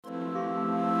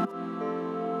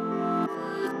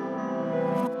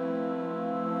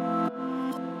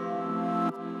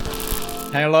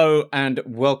Hello and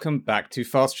welcome back to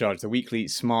Fast Charge, the weekly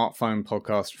smartphone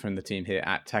podcast from the team here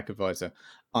at Tech Advisor.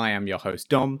 I am your host,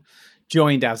 Dom,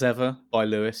 joined as ever by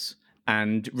Lewis,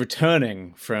 and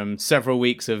returning from several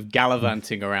weeks of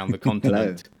gallivanting around the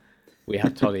continent, we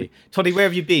have Toddy. Toddy, where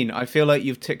have you been? I feel like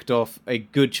you've ticked off a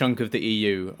good chunk of the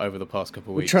EU over the past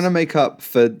couple of weeks. We're trying to make up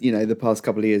for, the past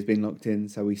couple of years being locked in.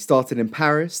 So we started in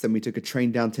Paris, then we took a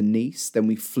train down to Nice, then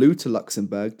we flew to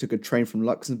Luxembourg, took a train from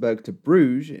Luxembourg to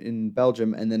Bruges in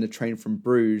Belgium, and then a train from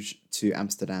Bruges to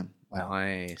Amsterdam. Wow.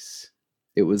 Nice.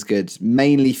 It was good.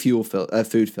 Mainly food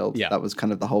filled. Yeah. That was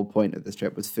kind of the whole point of this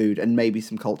trip, was food and maybe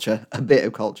some culture, a bit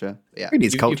of culture. Yeah, It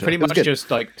needs You culture. pretty much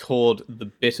just toured the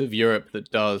bit of Europe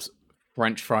that does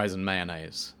French fries and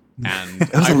mayonnaise. And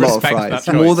That's I a lot of respect fries,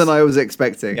 that more choice. than I was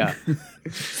expecting. Yeah.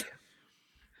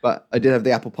 But I did have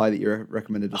the apple pie that you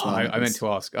recommended as well. I meant to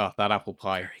ask. Oh, that apple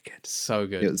pie. Very good. So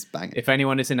good. It was banging. If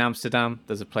anyone is in Amsterdam,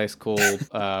 there's a place called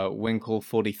Winkel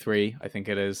 43, I think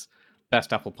it is.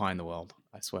 Best apple pie in the world.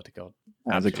 I swear to God.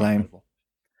 That's a Absolutely claim.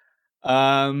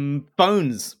 incredible.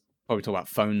 Phones. Probably talk about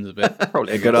phones a bit.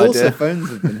 Probably a good Also, idea. phones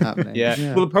have been happening.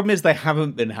 Yeah. Well, the problem is they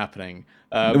haven't been happening.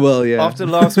 Well, yeah. After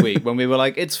last week, when we were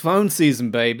like, it's phone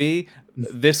season, baby.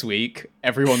 This week,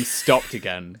 everyone stopped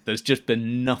again. There's just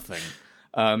been nothing.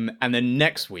 And then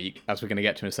next week, as we're going to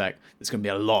get to in a sec, there's going to be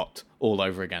a lot all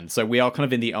over again. So we are kind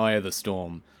of in the eye of the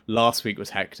storm. Last week was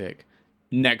hectic.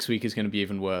 Next week is going to be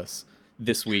even worse.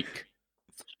 This week,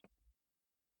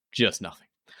 just nothing.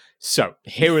 So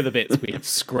here are the bits we have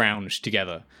scrounged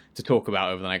together to talk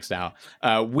about over the next hour.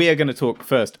 We are going to talk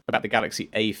first about the Galaxy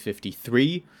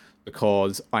A53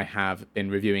 because I have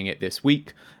been reviewing it this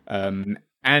week. And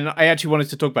I actually wanted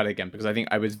to talk about it again because I think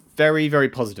I was very, very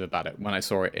positive about it when I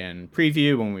saw it in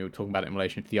preview, when we were talking about it in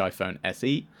relation to the iPhone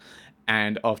SE.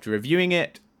 And after reviewing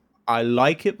it, I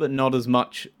like it, but not as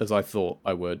much as I thought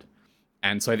I would.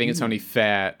 And so I think it's only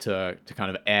fair to kind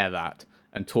of air that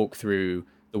and talk through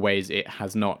the ways it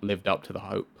has not lived up to the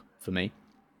hope for me.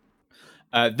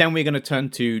 Then we're going to turn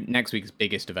to next week's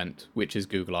biggest event, which is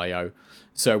Google I.O.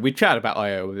 So we chatted about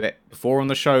I.O. a bit before on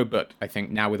the show, but I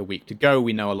think now with a week to go,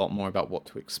 we know a lot more about what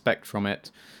to expect from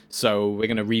it. So we're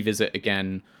going to revisit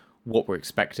again what we're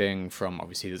expecting from,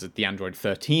 obviously, there's the Android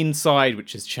 13 side,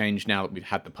 which has changed now that we've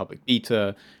had the public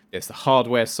beta. There's the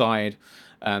hardware side.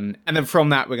 And then from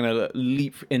that, we're going to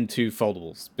leap into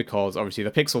foldables, because obviously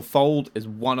the Pixel Fold is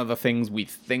one of the things we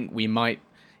think we might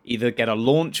either get a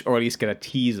launch or at least get a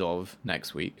tease of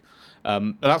next week.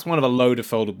 But that's one of a load of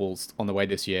foldables on the way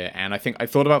this year. And I think I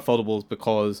thought about foldables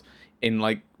because in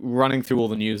like running through all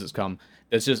the news that's come,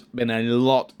 there's just been a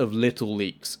lot of little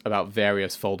leaks about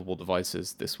various foldable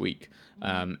devices this week.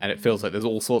 And it feels like there's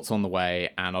all sorts on the way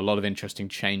and a lot of interesting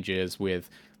changes with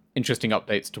interesting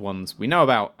updates to ones we know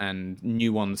about and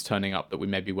new ones turning up that we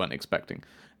maybe weren't expecting,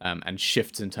 and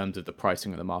shifts in terms of the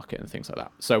pricing of the market and things like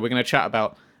that. So we're going to chat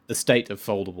about the state of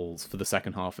foldables for the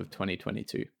second half of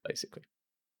 2022, basically.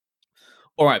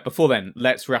 All right, before then,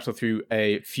 let's rattle through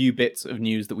a few bits of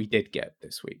news that we did get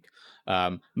this week,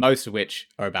 most of which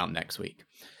are about next week.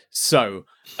 So,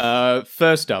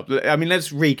 first up, let's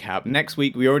recap. Next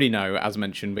week, we already know, as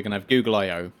mentioned, we're going to have Google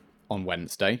I.O. on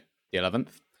Wednesday, the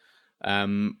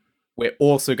 11th. We're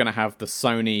also going to have the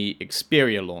Sony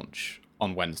Xperia launch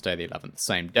on Wednesday, the 11th,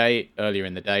 same day, earlier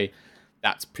in the day.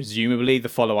 That's presumably the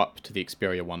follow-up to the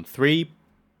Xperia 1.3,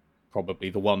 probably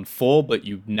the 1.4, but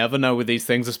you never know with these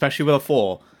things, especially with a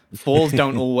 4. 4s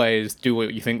don't always do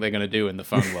what you think they're going to do in the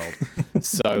phone world.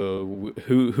 So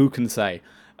who can say?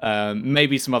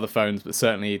 Maybe some other phones, but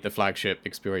certainly the flagship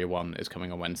Xperia 1 is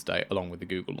coming on Wednesday, along with the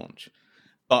Google launch.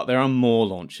 But there are more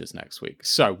launches next week.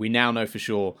 So we now know for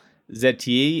sure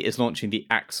ZTE is launching the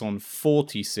Axon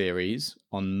 40 series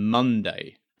on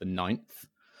Monday, the 9th.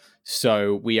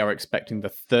 So we are expecting the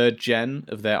 3rd gen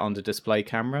of their under-display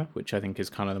camera, which I think is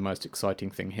kind of the most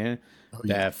exciting thing here.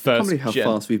 Their first I can't believe how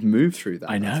fast we've moved through that.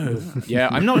 I know. Yeah,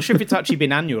 I'm not sure if it's actually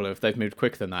been annual, or if they've moved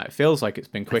quicker than that. It feels like it's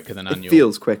been quicker than annual. It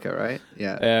feels quicker, right?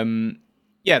 Yeah.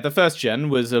 Yeah, the 1st gen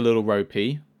was a little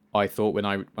ropey, I thought, when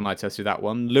I tested that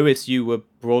one. Lewis, you were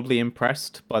broadly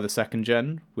impressed by the 2nd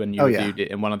gen when you reviewed it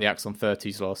in one of the Axon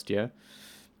 30s last year.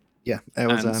 Yeah, it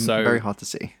was very hard to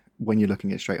see when you're looking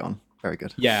it straight on. Very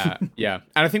good. Yeah. And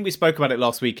I think we spoke about it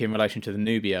last week in relation to the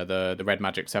Nubia, the Red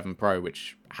Magic 7 Pro,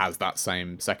 which has that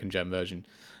same 2nd gen version.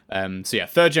 So yeah,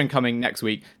 3rd gen coming next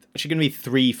week. Actually going to be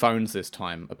 3 phones this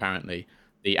time, apparently.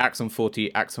 The Axon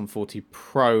 40, Axon 40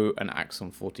 Pro, and Axon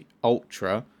 40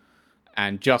 Ultra.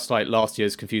 And just like last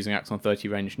year's confusing Axon 30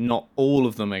 range, not all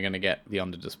of them are going to get the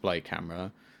under-display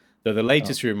camera. Though the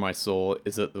latest rumor I saw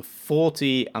is that the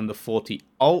 40 and the 40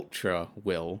 Ultra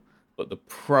will, but the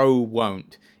Pro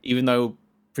won't. Even though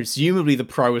presumably the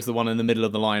Pro is the one in the middle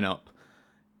of the lineup.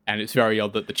 And it's very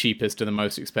odd that the cheapest and the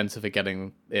most expensive are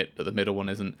getting it, but the middle one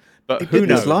isn't. But who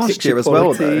knows? Last year as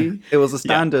well, though. It was a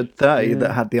standard 30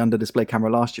 that had the under-display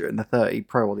camera last year, and the 30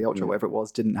 Pro or the Ultra, whatever it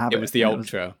was, didn't have it. It was the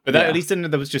Ultra. But at least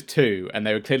there was just two, and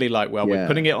they were clearly like, well, we're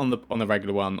putting it on the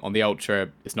regular one. On the Ultra,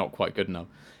 it's not quite good enough.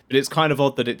 But it's kind of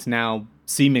odd that it's now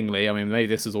seemingly, I mean, maybe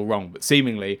this is all wrong, but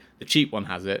seemingly the cheap one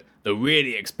has it, the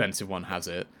really expensive one has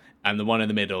it, and the one in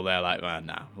the middle, they're like, well,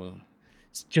 no,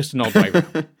 it's just an odd way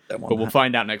around. But we'll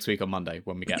find out next week on Monday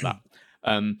when we get that.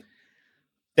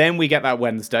 Then we get that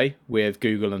Wednesday with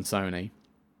Google and Sony.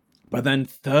 But then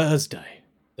Thursday,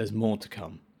 there's more to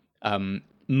come.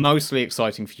 Mostly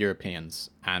exciting for Europeans,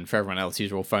 and for everyone else,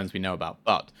 these are all phones we know about.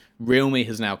 But Realme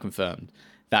has now confirmed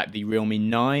that the Realme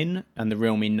 9 and the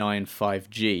Realme 9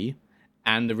 5G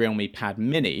and the Realme Pad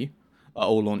Mini are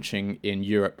all launching in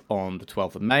Europe on the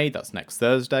 12th of May. That's next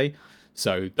Thursday.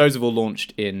 So those have all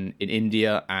launched in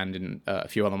India and in a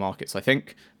few other markets, I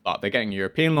think. But they're getting a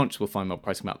European launch. We'll find more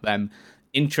pricing about them.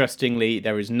 Interestingly,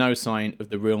 there is no sign of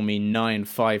the Realme 9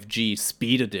 5G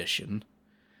Speed Edition,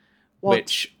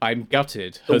 which I'm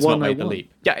gutted has not made the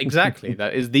leap. Yeah, exactly.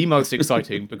 That is the most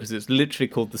exciting because it's literally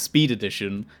called the Speed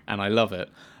Edition, and I love it.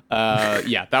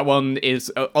 That one is,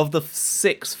 of the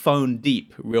 6 phone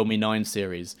deep Realme 9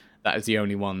 series, that is the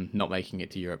only one not making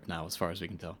it to Europe now, as far as we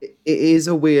can tell. It is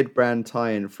a weird brand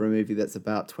tie-in for a movie that's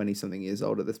about 20-something years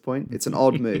old at this point. It's an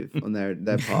odd move on their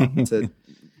part to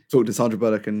talk to Sandra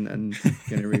Bullock and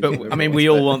But, I mean, we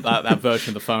all want that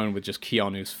version of the phone with just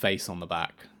Keanu's face on the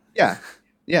back.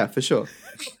 Yeah, for sure.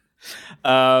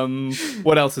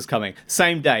 What else is coming?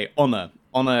 Same day, Honor.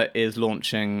 Honor is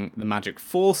launching the Magic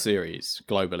 4 series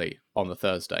globally on the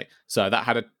Thursday. So that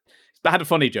had a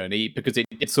funny journey because it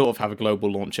did sort of have a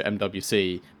global launch at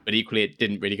MWC, but equally it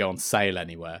didn't really go on sale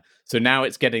anywhere. So now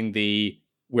it's getting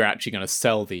we're actually going to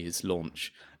sell these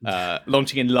launch.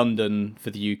 Launching in London for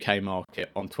the UK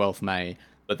market on 12th May,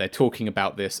 but they're talking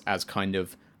about this as kind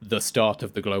of the start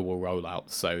of the global rollout.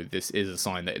 So this is a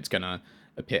sign that it's going to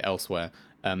appear elsewhere.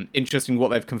 Interesting,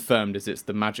 what they've confirmed is it's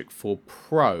the Magic 4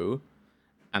 Pro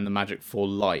and the Magic 4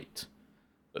 Lite,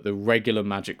 but the regular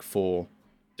Magic 4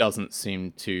 doesn't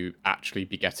seem to actually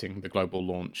be getting the global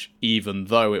launch, even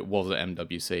though it was at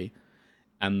MWC.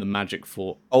 And the Magic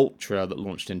 4 Ultra that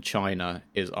launched in China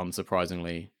is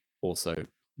unsurprisingly also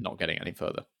not getting any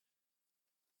further.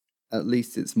 At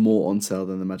least it's more on sale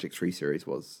than the Magic 3 series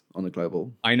was on a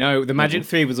global. I know, the Magic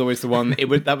 3 was always the one,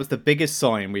 that was the biggest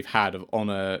sign we've had of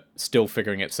Honor still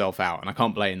figuring itself out, and I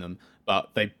can't blame them,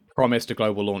 but they promised a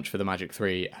global launch for the Magic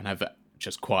 3 and have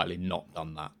just quietly not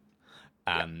done that.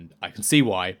 And I can see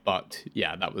why, but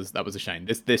yeah, that was a shame.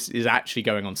 This is actually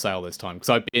going on sale this time,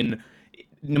 because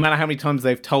no matter how many times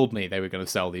they've told me they were going to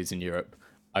sell these in Europe,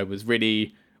 I was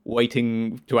really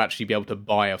waiting to actually be able to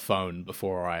buy a phone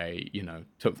before I,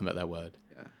 took them at their word.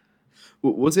 Yeah.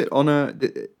 Was it Honor?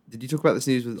 Did you talk about this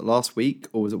news last week,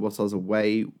 or was it whilst I was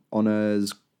away?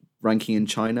 Honor's ranking in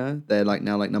China, they're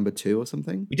now number 2 or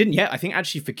something. We didn't yet. I think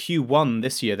actually for Q1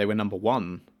 this year they were number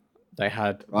 1. They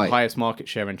had the highest market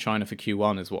share in China for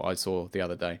Q1, is what I saw the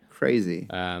other day. Crazy.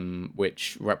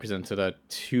 Which represented a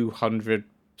 200%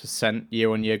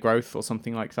 year-on-year growth or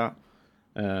something like that.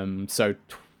 So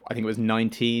I think it was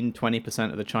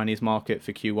 20% of the Chinese market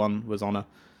for Q1 was Honor.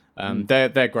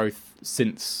 Their growth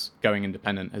since going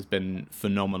independent has been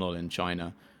phenomenal in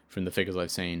China from the figures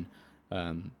I've seen.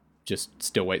 Just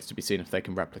still waits to be seen if they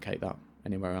can replicate that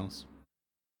anywhere else.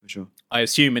 For sure. I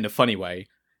assume in a funny way,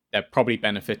 they're probably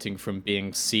benefiting from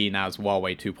being seen as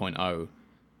Huawei 2.0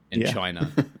 in China.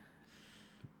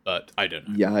 But I don't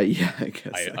know. Yeah, I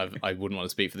guess. I wouldn't want to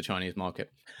speak for the Chinese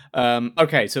market.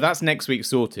 Okay, so that's next week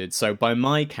sorted. So by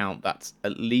my count, that's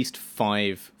at least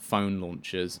 5 phone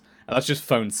launches. And that's just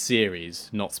phone series,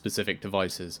 not specific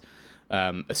devices.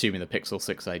 Assuming the Pixel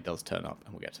 6a does turn up,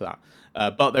 and we'll get to that.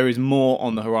 But there is more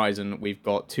on the horizon. We've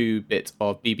got 2 bits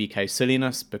of BBK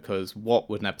silliness, because what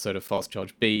would an episode of Fast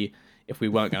Charge be if we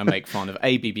weren't going to make fun of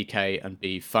A, BBK, and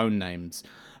B, phone names?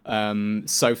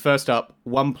 So first up,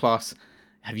 OnePlus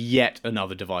have yet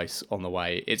another device on the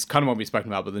way. It's kind of what we've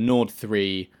spoken about, but the Nord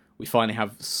 3, we finally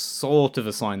have sort of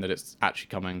a sign that it's actually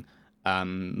coming.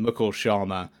 Mukul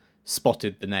Sharma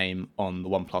spotted the name on the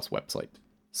OnePlus website.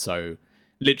 So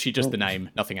literally just the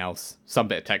name, nothing else. Some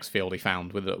bit of text field he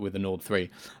found with the Nord 3.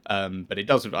 But it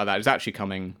does look like that. It's actually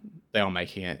coming. They are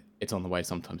making it. It's on the way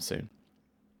sometime soon.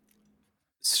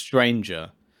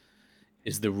 Stranger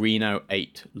is the Reno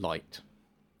 8 Lite.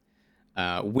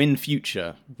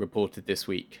 WinFuture reported this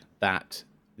week that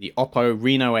the Oppo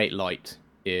Reno 8 Lite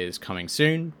is coming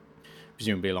soon,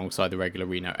 presumably alongside the regular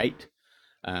Reno 8.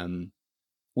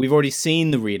 we've already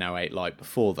seen the Reno 8 Lite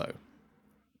before, though,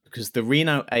 because the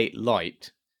Reno 8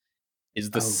 Lite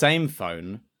is the same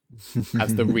phone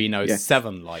as the Reno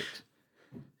 7 Lite.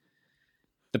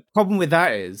 The problem with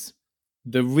that is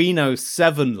the Reno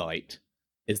 7 Lite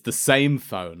is the same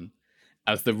phone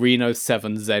as the Reno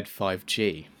 7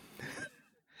 Z5G.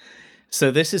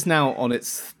 So this is now on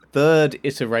its third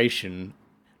iteration,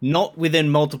 not within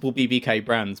multiple BBK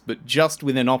brands, but just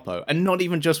within Oppo. And not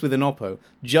even just within Oppo,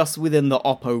 just within the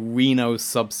Oppo Reno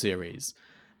sub-series.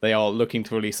 They are looking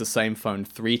to release the same phone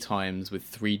 3 times with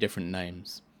 3 different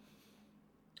names.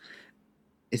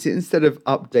 Is it instead of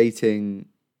updating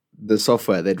the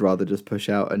software, they'd rather just push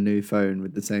out a new phone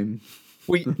with the same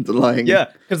underlying...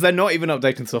 Yeah, because they're not even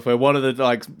updating software. One of the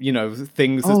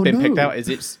things that's been picked out is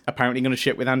it's apparently going to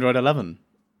ship with Android 11.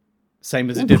 Same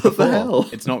as it did before. Hell?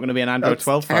 It's not going to be an Android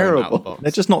 12 phone out of the box.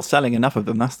 They're just not selling enough of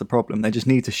them. That's the problem. They just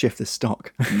need to shift the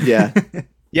stock. Yeah.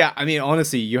 Yeah, I mean,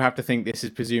 honestly, you have to think this is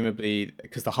presumably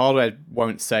because the hardware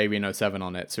won't say Reno 7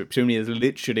 on it, so presumably it's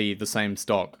literally the same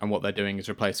stock, and what they're doing is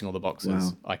replacing all the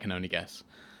boxes. Wow. I can only guess.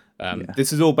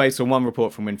 This is all based on one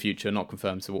report from WinFuture, not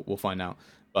confirmed, so we'll find out.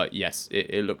 But yes,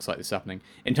 it looks like this is happening.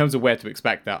 In terms of where to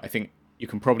expect that, I think you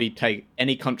can probably take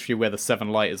any country where the 7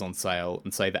 Lite is on sale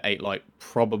and say the 8 Lite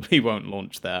probably won't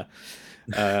launch there.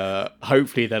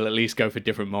 Hopefully they'll at least go for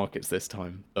different markets this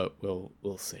time, but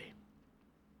we'll see.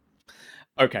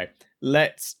 Okay,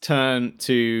 let's turn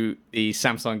to the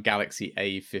Samsung Galaxy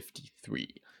A53,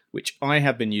 which I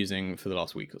have been using for the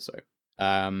last week or so.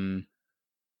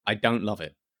 I don't love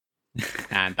it.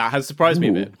 And that has surprised me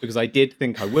a bit, because I did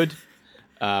think I would.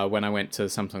 When I went to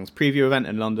Samsung's preview event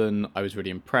in London, I was really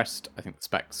impressed. I think the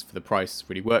specs for the price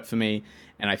really worked for me.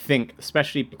 And I think,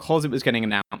 especially because it was getting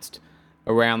announced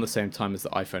around the same time as the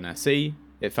iPhone SE,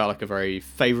 it felt like a very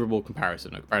favorable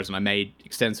comparison, a comparison I made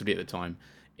extensively at the time.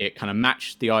 It kind of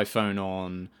matched the iPhone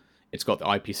on, it's got the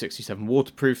IP67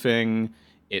 waterproofing,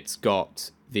 it's got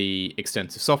the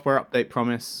extensive software update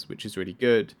promise, which is really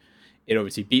good. It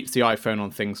obviously beats the iPhone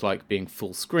on things like being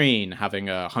full screen, having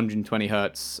a 120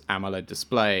 hertz AMOLED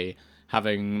display,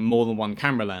 having more than one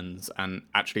camera lens, and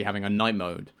actually having a night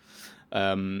mode.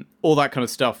 All that kind of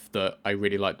stuff that I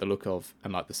really like the look of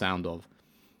and like the sound of.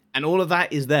 And all of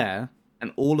that is there,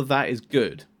 and all of that is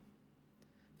good.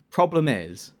 The problem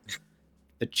is,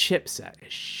 the chipset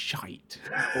is shite.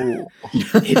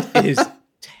 It is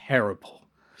terrible.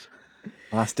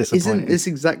 That's disappointing. Isn't this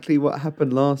exactly what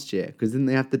happened last year? Because didn't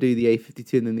they have to do the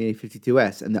A52 and then the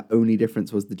A52s, and the only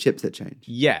difference was the chipset change?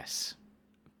 Yes,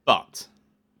 but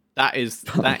that is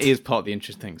part of the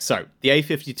interesting thing. So the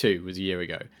A52 was a year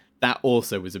ago. That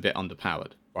also was a bit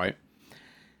underpowered, right?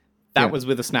 That was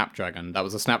with a Snapdragon. That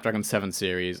was a Snapdragon 7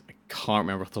 series. I can't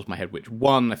remember off the top of my head which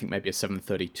one. I think maybe a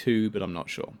 732, but I'm not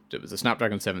sure. It was a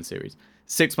Snapdragon 7 series.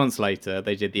 6 months later,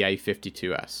 they did the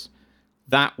A52s.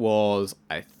 That was,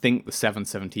 I think, the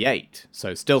 778.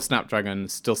 So still Snapdragon,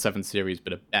 still 7 series,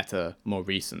 but a better, more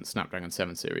recent Snapdragon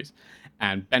 7 series.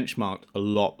 And benchmarked a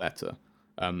lot better.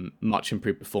 Much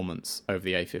improved performance over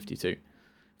the A52.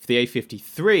 For the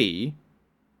A53,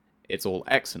 it's all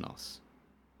Exynos.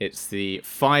 It's the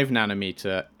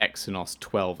 5nm Exynos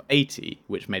 1280,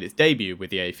 which made its debut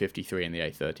with the A53 and the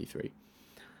A33.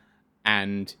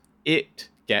 And it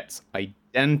gets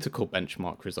identical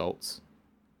benchmark results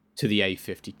to the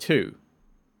A52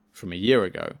 from a year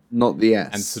ago. Not the S.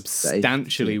 And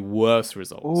substantially worse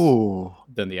results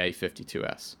than the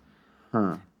A52s.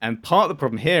 Huh. And part of the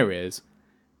problem here is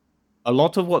a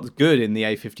lot of what's good in the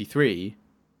A53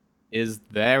 is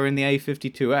there in the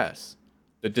A52s.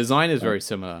 The design is very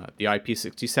similar. The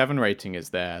IP67 rating is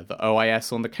there. The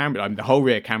OIS on the camera, the whole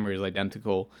rear camera is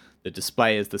identical. The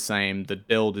display is the same. The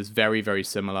build is very, very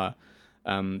similar.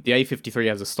 The A53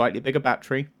 has a slightly bigger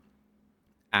battery,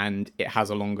 and it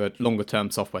has a longer-term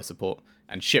software support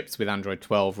and ships with Android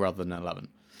 12 rather than 11.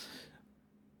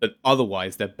 But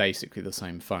otherwise, they're basically the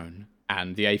same phone,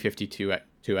 and the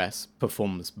A52s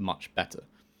performs much better.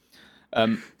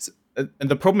 And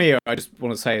the problem here, I just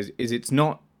want to say, is it's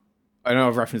not... I know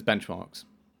I've referenced benchmarks,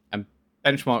 and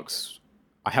benchmarks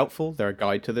are helpful. They're a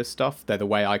guide to this stuff. They're the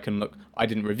way I can look. I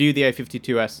didn't review the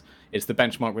A52s. It's the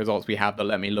benchmark results we have that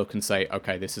let me look and say,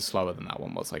 okay, this is slower than that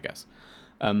one was, I guess.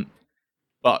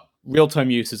 But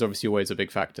real-time use is obviously always a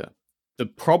big factor. The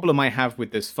problem I have with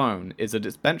this phone is that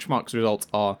its benchmarks results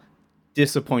are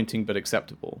disappointing but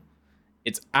acceptable.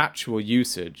 Its actual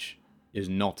usage is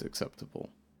not acceptable.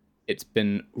 It's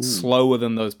been slower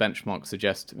than those benchmarks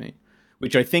suggest to me,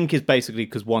 which I think is basically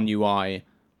because One UI,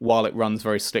 while it runs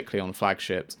very slickly on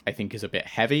flagships, I think is a bit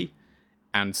heavy,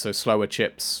 and so slower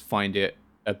chips find it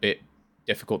a bit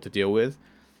difficult to deal with.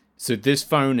 So this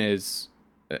phone is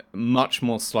much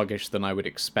more sluggish than I would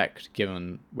expect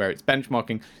given where it's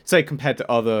benchmarking. Say compared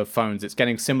to other phones, it's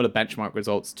getting similar benchmark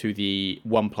results to the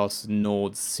OnePlus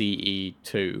Nord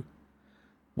CE2,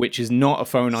 which is not a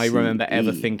phone I remember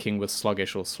ever thinking was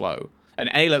sluggish or slow. And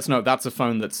let's note that's a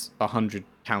phone that's £100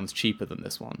 cheaper than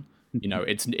this one. You know,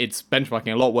 it's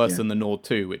benchmarking a lot worse than the Nord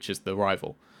 2, which is the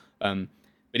rival. But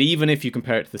even if you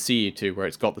compare it to the CE2, where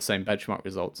it's got the same benchmark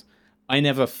results, I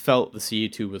never felt the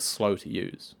CE2 was slow to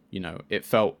use. You know, it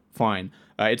felt fine.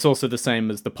 It's also the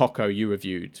same as the Poco you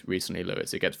reviewed recently,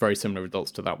 Lewis. It gets very similar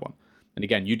results to that one. And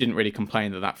again, you didn't really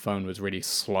complain that phone was really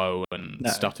slow and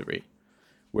stuttery.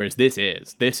 Whereas this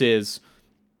is,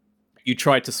 you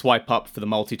try to swipe up for the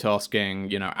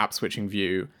multitasking, you know, app switching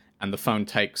view, and the phone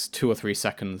takes 2 or 3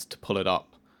 seconds to pull it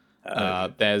up.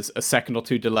 There's a second or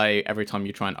two delay every time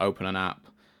you try and open an app.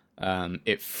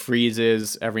 It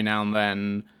freezes every now and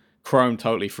then. Chrome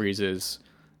totally freezes.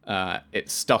 It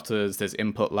stutters. There's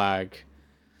input lag.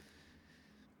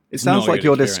 It sounds like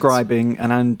you're describing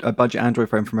a budget Android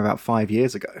phone from about 5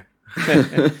 years ago.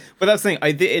 But that's the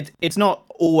thing. It's not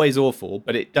always awful,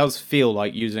 but it does feel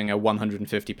like using a £150,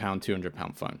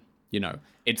 £200 phone. You know,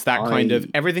 it's that kind of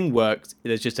everything works.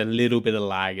 There's just a little bit of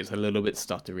lag. It's a little bit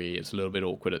stuttery. It's a little bit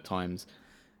awkward at times.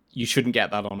 You shouldn't get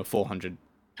that on a £400,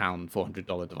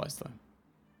 $400 device, though.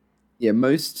 Yeah,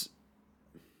 most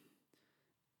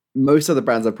other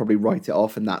brands I'd probably write it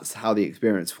off, and that's how the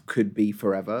experience could be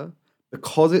forever.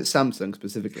 Because it's Samsung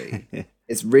specifically,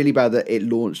 it's really bad that it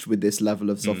launched with this level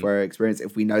of software experience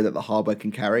if we know that the hardware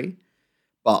can carry.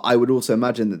 But I would also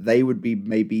imagine that they would be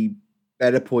maybe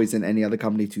better poised than any other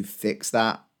company to fix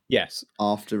that. Yes.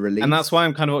 After release. And that's why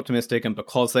I'm kind of optimistic, and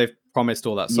because they've promised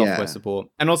all that software support.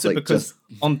 And also like because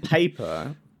on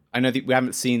paper, I know that we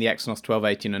haven't seen the Exynos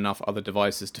 1218 enough other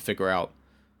devices to figure out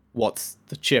what's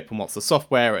the chip and what's the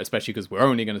software, especially because we're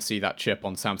only going to see that chip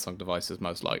on Samsung devices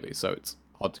most likely, so it's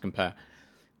hard to compare.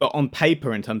 But on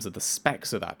paper, in terms of the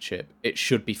specs of that chip, it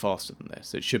should be faster than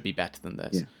this. It should be better than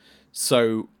this. Yeah.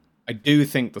 So I do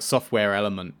think the software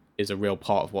element is a real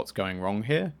part of what's going wrong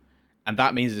here. And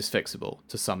that means it's fixable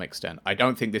to some extent. I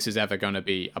don't think this is ever going to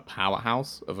be a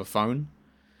powerhouse of a phone,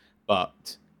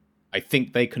 but I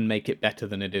think they can make it better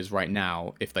than it is right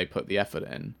now if they put the effort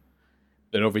in.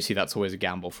 But obviously that's always a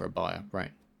gamble for a buyer,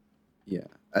 right? Yeah.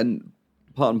 And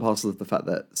part and parcel of the fact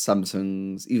that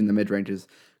Samsung's, even the mid-ranges,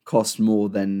 cost more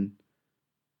than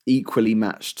equally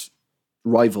matched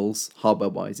rivals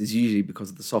hardware-wise is usually because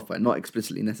of the software, not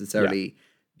explicitly necessarily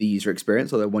the user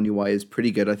experience, although One UI is pretty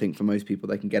good, I think, for most people.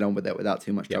 They can get on with it without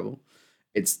too much trouble.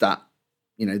 It's that,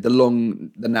 you know, the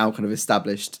now kind of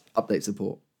established update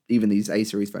support. Even these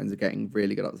A-series phones are getting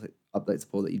really good update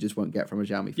support that you just won't get from a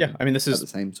Xiaomi phone. Yeah, I mean, this is the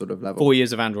same sort of level. 4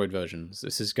 years of Android versions.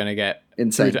 This is going to get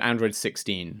insane through to Android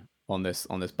 16 on this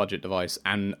budget device,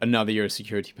 and another year of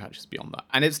security patches beyond that.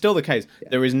 And it's still the case. Yeah.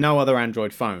 There is no other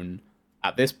Android phone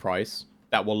at this price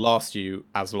that will last you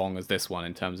as long as this one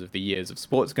in terms of the years of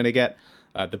support it's going to get.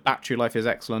 The battery life is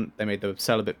excellent. They made the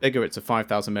cell a bit bigger. It's a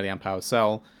 5,000 milliamp hour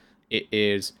cell. It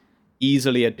is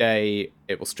easily a day.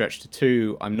 It will stretch to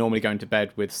 2. I'm normally going to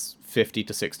bed with 50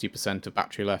 to 60% of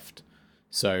battery left.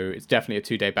 So it's definitely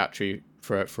a 2-day battery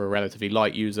for a relatively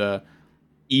light user.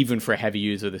 Even for a heavy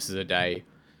user, this is a day.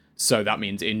 So that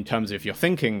means in terms of if you're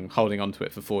thinking holding onto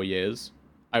it for 4 years,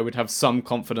 I would have some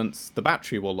confidence the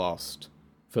battery will last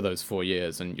for those 4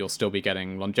 years and you'll still be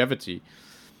getting longevity.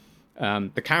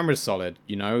 The camera's solid,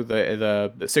 you know,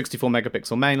 the 64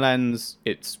 megapixel main lens,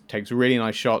 it takes really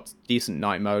nice shots, decent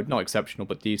night mode, not exceptional,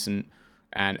 but decent,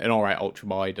 and an alright ultra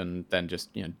wide, and then just,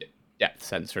 you know, depth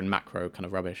sensor and macro kind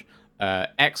of rubbish.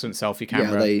 Excellent selfie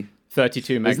camera,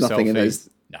 32 meg selfie.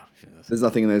 There's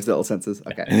nothing in those little sensors.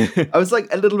 Okay. I was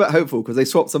like a little bit hopeful because they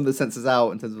swapped some of the sensors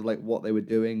out in terms of like what they were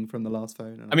doing from the last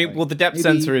phone. I mean, well, the depth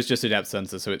sensor is just a depth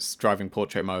sensor, so it's driving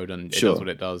portrait mode and it does what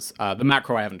it does. The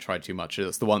macro I haven't tried too much.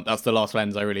 That's the last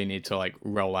lens I really need to like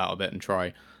roll out a bit and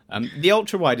try. The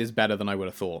ultra wide is better than I would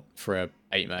have thought for a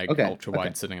 8 meg ultra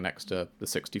wide sitting next to the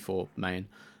 64 main.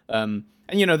 And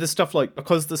you know, there's stuff like,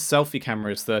 because the selfie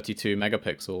camera is 32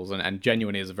 megapixels and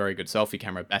genuinely is a very good selfie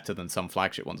camera, better than some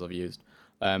flagship ones I've used.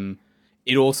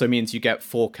 It also means you get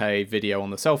 4K video on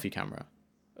the selfie camera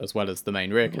as well as the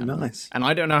main rear camera. Nice. And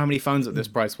I don't know how many phones at this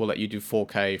price will let you do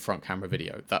 4K front camera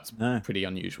video. That's pretty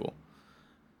unusual.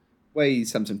 Way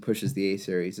Samsung pushes the A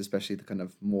series, especially the kind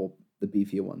of more the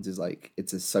beefier ones, is like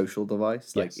it's a social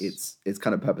device. Like it's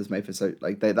kind of purpose made for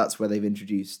that's where they've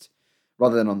introduced,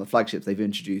 rather than on the flagships, they've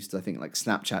introduced, I think, like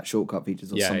Snapchat shortcut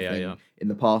features or something in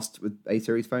the past with A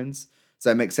series phones. So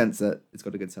it makes sense that it's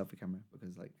got a good selfie camera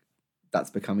because like that's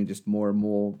becoming just more and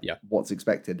more what's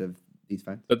expected of these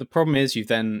phones. But the problem is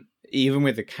even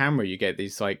with the camera, you get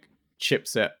these like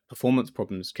chipset performance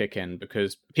problems kick in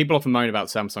because people often moan about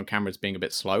Samsung cameras being a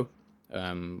bit slow.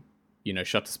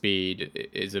 Shutter speed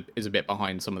is a bit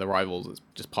behind some of the rivals. It's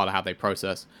just part of how they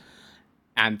process.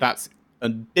 And that's a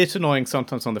bit annoying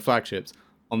sometimes on the flagships.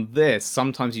 On this,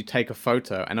 sometimes you take a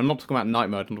photo, and I'm not talking about night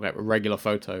mode, I'm talking about a regular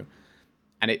photo,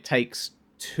 and it takes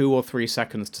 2 or 3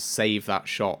 seconds to save that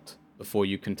shot before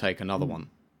you can take another one.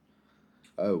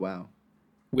 Oh, wow.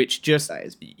 Which just,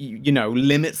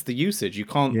 limits the usage. You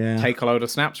can't take a load of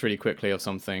snaps really quickly of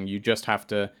something. You just have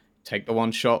to take the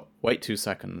one shot, wait 2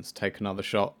 seconds, take another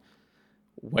shot,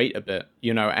 wait a bit,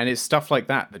 and it's stuff like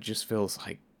that just feels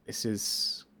like this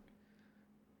is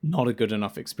not a good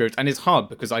enough experience. And it's hard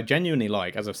because I genuinely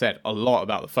like, as I've said, a lot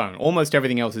about the phone. Almost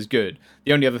everything else is good.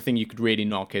 The only other thing you could really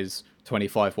knock is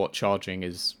 25-watt charging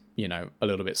is, a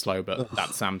little bit slow, but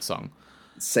that's Samsung.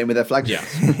 Same with their flagship.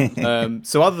 Yeah.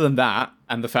 So other than that,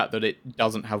 and the fact that it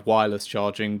doesn't have wireless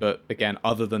charging, but again,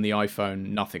 other than the iPhone,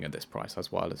 nothing at this price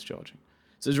has wireless charging.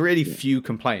 So there's really few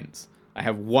complaints. I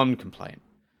have one complaint,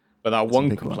 but that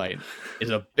one complaint is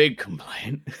a big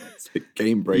complaint. It's a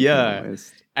game breaker. Yeah.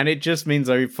 Almost. And it just means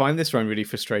I find this phone really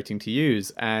frustrating to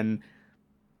use. And,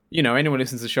 anyone who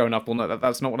listens to the show enough will know that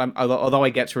that's not what I'm... Although I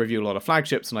get to review a lot of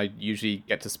flagships and I usually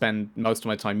get to spend most of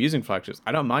my time using flagships,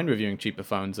 I don't mind reviewing cheaper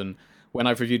phones. And when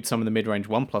I've reviewed some of the mid-range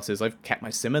OnePluses, I've kept my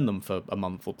SIM in them for a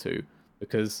month or two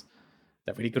because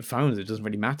they're really good phones. It doesn't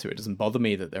really matter. It doesn't bother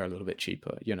me that they're a little bit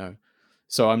cheaper,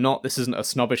 So I'm not... This isn't a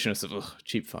snobbishness of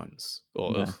cheap phones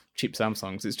or cheap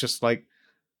Samsungs. It's just like...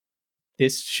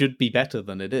 This should be better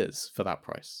than it is for that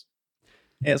price.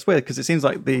 Yeah, it's weird because it seems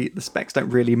like the specs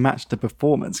don't really match the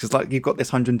performance because like you've got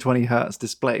this 120 hertz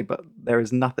display, but there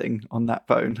is nothing on that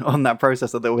phone, on that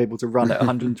processor that will be able to run at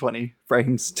 120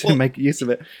 frames to make use of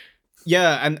it.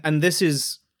 Yeah, and this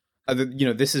is,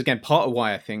 this is again part of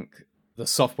why I think the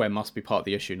software must be part of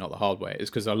the issue, not the hardware,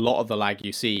 is because a lot of the lag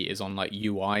you see is on like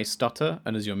UI stutter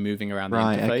and as you're moving around the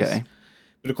interface. Okay.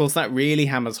 But of course, that really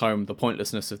hammers home the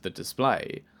pointlessness of the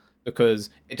display. Because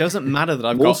it doesn't matter that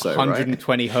I've got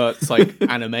 120 hertz like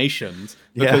animations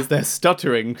because they're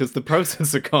stuttering because the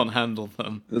processor can't handle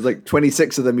them. There's like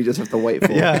 26 of them you just have to wait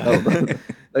for.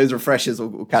 Those refreshes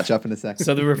will catch up in a second.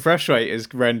 So the refresh rate is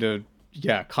rendered,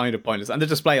 kind of pointless. And the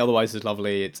display otherwise is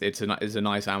lovely. It's a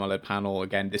nice AMOLED panel.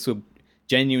 Again, this will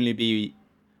genuinely be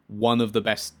one of the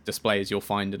best displays you'll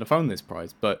find in a phone this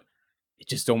price. But it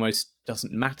just almost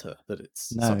doesn't matter that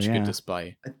it's such a good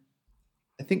display.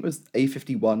 I think it was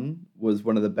A51 was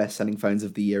one of the best selling phones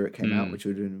of the year it came out, which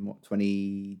would have been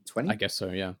 2020? I guess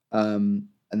so, yeah. And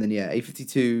then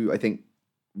A52 I think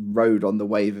rode on the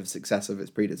wave of success of its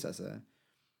predecessor.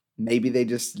 Maybe they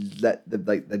just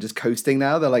they're just coasting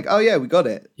now. They're like, oh yeah, we got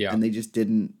it. Yeah. And they just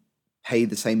didn't pay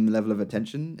the same level of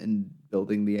attention in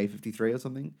building the A53 or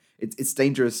something. It's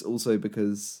dangerous also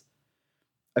because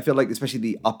I feel like especially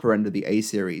the upper end of the A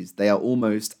series, they are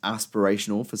almost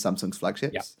aspirational for Samsung's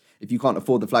flagships. Yeah. If you can't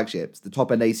afford the flagships, the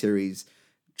top end A series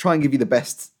try and give you the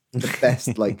best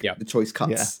like the choice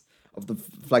cuts of the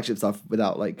flagship stuff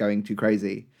without like going too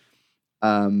crazy.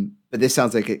 But this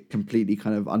sounds like it completely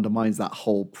kind of undermines that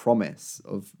whole promise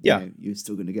of you're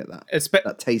still going to get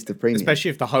that taste of premium. Especially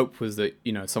if the hope was that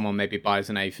someone maybe buys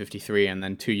an A53 and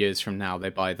then 2 years from now they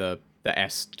buy the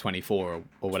S24 or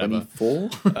whatever. 24?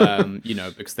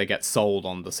 Because they get sold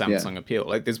on the Samsung appeal.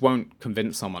 Like this won't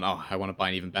convince someone, I want to buy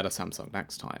an even better Samsung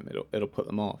next time. It'll put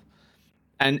them off.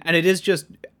 And it is just,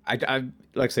 I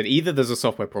like I said, either there's a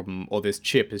software problem or this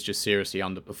chip is just seriously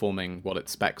underperforming what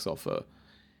its specs offer.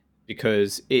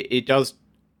 Because it does,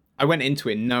 I went into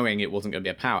it knowing it wasn't going to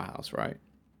be a powerhouse, right?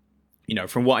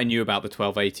 From what I knew about the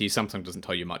 1280, Samsung doesn't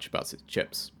tell you much about its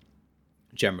chips.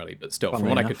 Generally, but still, from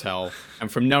what I could tell,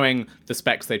 and from knowing the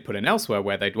specs they'd put in elsewhere,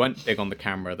 where they'd went big on the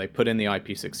camera, they put in the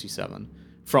IP67.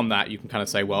 From that, you can kind of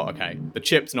say, well, okay, the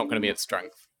chip's not going to be its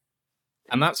strength.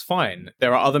 And that's fine.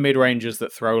 There are other mid-rangers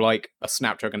that throw like a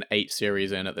Snapdragon 8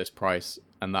 series in at this price,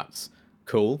 and that's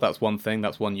cool. That's one thing.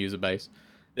 That's one user base.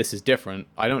 This is different.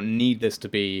 I don't need this to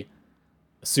be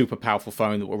a super powerful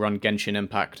phone that will run Genshin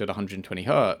Impact at 120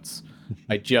 hertz.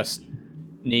 I just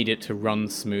need it to run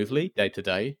smoothly day to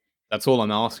day. That's all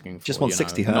I'm asking for. Just want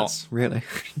 60 hertz, really.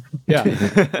 Yeah.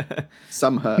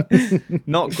 Some hertz.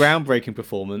 Not groundbreaking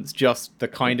performance, just the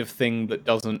kind of thing that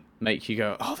doesn't make you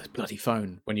go, oh, this bloody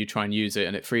phone, when you try and use it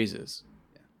and it freezes.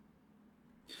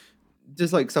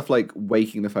 Just like stuff like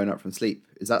waking the phone up from sleep.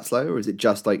 Is that slow or is it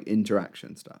just like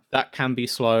interaction stuff? That can be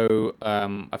slow.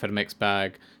 I've had a mixed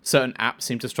bag. Certain apps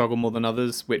seem to struggle more than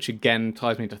others, which again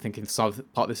ties me to thinking some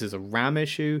part this is a RAM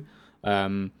issue.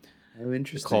 Oh,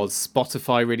 interesting. because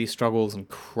Spotify really struggles and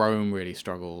Chrome really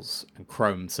struggles, and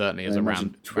Chrome certainly is I a imagine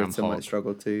RAM Twitter hog. might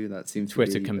struggle too. That seems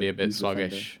Twitter to be can be a bit user-friendly.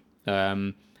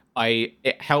 sluggish.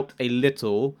 It helped a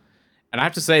little, and I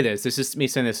have to say this is me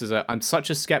saying this I'm such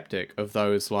a skeptic of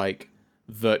those like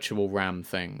virtual RAM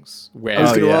things where I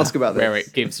was going to yeah. ask about this. where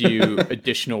it gives you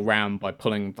additional RAM by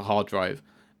pulling the hard drive.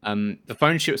 The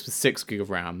phone ships with 6 gig of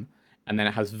RAM, and then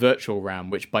it has virtual RAM,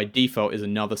 which by default is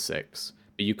another 6,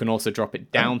 but you can also drop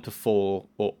it down to 4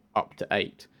 or up to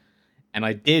 8. And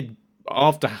I did,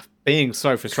 after being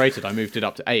so frustrated, I moved it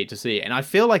up to 8 to see, and I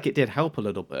feel like it did help a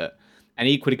little bit. And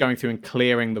equally going through and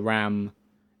clearing the RAM,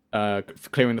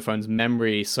 clearing the phone's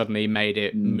memory suddenly made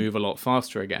it move a lot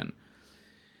faster again.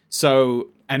 So,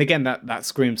 and again, that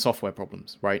screams software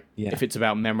problems, right? Yeah. If it's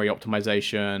about memory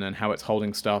optimization and how it's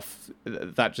holding stuff,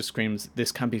 that just screams,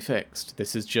 this can be fixed.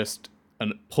 This is just a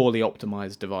poorly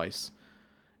optimized device,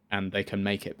 and they can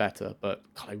make it better. But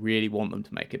God, I really want them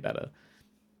to make it better.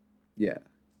 Yeah.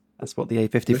 That's what the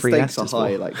The A53 stakes are is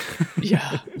high. for. Like,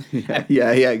 Yeah.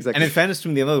 yeah, exactly. And in fairness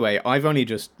from the other way, I've only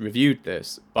just reviewed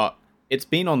this, but it's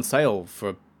been on sale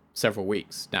for several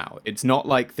weeks now. It's not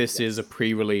like this is a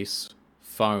pre-release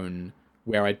phone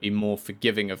where I'd be more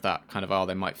forgiving of that kind of,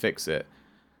 they might fix it.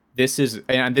 This is,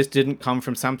 and this didn't come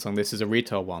from Samsung. This is a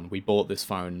retail one. We bought this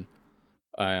phone.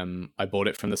 I bought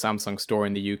it from the Samsung store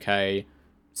in the UK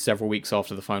several weeks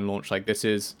after the phone launched. Like, this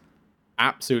is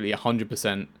absolutely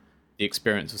 100% the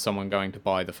experience of someone going to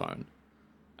buy the phone.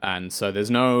 And so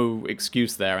there's no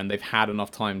excuse there, and they've had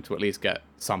enough time to at least get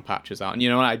some patches out.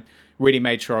 And, I really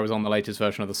made sure I was on the latest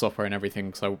version of the software and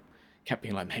everything, so I kept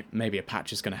being like, maybe a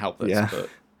patch is going to help this, Yeah.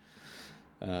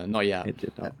 but not yet. It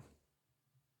did not.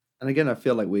 And again, I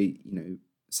feel like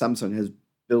Samsung has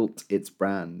built its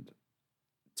brand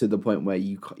to the point where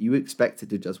you expect it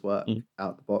to just work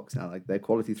out the box now. Like, their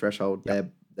quality threshold,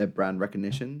 their brand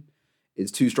recognition is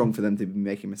too strong for them to be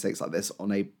making mistakes like this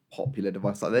on a popular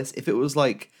device like this. If it was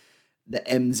like the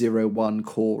M01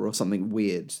 core or something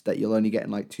weird that you'll only get in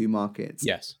like 2 markets,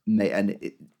 Yes. and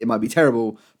it might be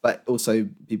terrible, but also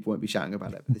people won't be shouting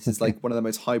about it. But this is like one of the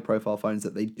most high-profile phones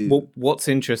that they do. Well, what's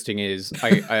interesting is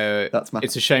That's massive.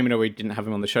 it's a shame we didn't have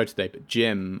him on the show today, but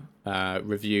Jim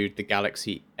reviewed the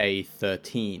Galaxy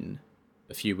A13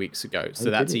 a few weeks ago.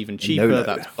 So that's even cheaper. No.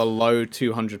 That's below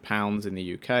 £200 in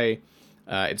the UK.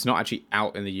 It's not actually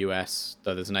out in the US,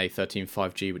 though there's an A13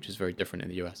 5G, which is very different in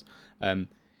the US.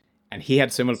 And he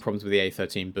had similar problems with the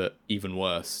A13, but even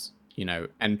worse,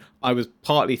 And I was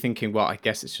partly thinking, well, I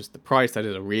guess it's just the price. That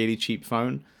is a really cheap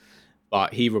phone.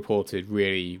 But he reported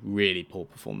really, really poor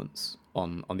performance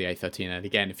on the A13. And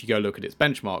again, if you go look at its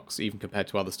benchmarks, even compared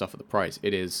to other stuff at the price,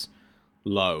 it is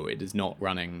low. It is not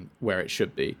running where it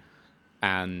should be.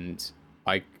 And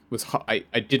I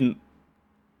didn't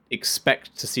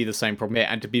expect to see the same problem here.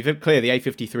 And to be very clear, the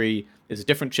A53 is a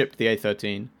different chip to the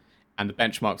A13, and the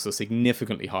benchmarks are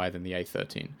significantly higher than the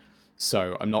A13.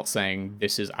 So I'm not saying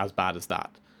this is as bad as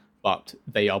that, but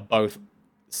they are both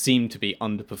seem to be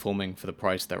underperforming for the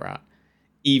price they're at.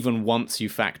 Even once you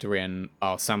factor in,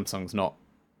 Samsung's not,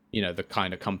 the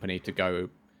kind of company to go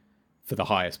for the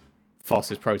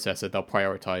fastest processor. They'll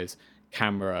prioritize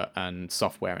camera and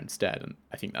software instead, and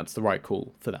I think that's the right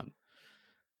call for them.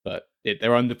 But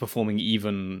they're underperforming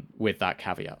even with that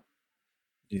caveat.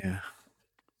 Yeah.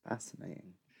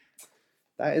 Fascinating.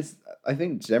 That is, I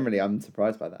think generally I'm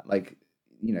surprised by that. Like,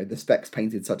 the specs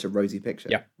painted such a rosy picture.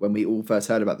 Yeah. When we all first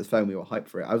heard about this phone, we were hyped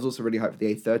for it. I was also really hyped for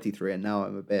the A33, and now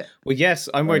I'm a bit. Well, yes,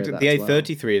 I'm worried that the as well.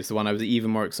 A33 is the one I was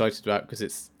even more excited about because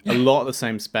it's a lot of the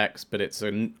same specs, but it's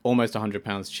almost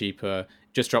 £100 cheaper.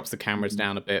 Just drops the cameras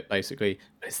down a bit, basically.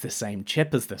 But it's the same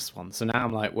chip as this one. So now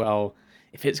I'm like, well,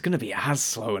 if it's going to be as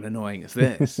slow and annoying as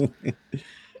this, a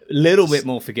little bit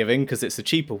more forgiving because it's a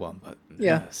cheaper one, but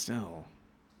still.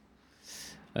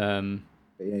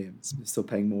 But yeah, you're still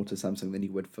paying more to Samsung than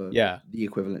you would for Yeah. the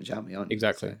equivalent Xiaomi, aren't you?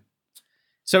 Exactly.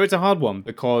 So it's a hard one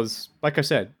because, like I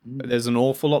said, there's an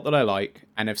awful lot that I like.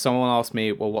 And if someone asks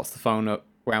me, well, what's the phone at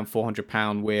around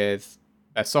 £400 with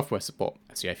best software support?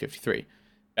 That's the A53.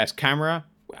 Best camera?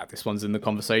 Well, this one's in the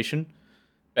conversation.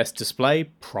 Best display?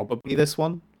 Probably this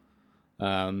one.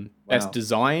 Best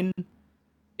design?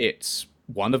 It's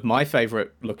one of my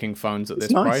favorite looking phones at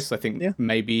this nice. price. I think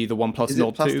maybe the OnePlus Is it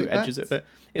Nord 2 plastic edges it backed? a bit.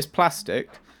 It's plastic.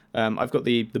 I've got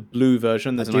the blue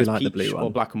version. There's a do nice like the peach blue or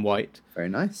one. black and white. Very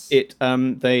nice.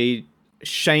 They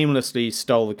shamelessly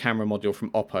stole the camera module from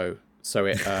Oppo, so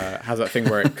it has that thing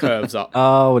where it curves up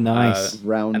Oh, nice.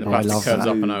 Round and the I plastic love curves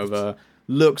that. up and over.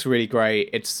 Looks really great.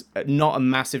 It's not a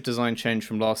massive design change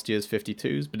from last year's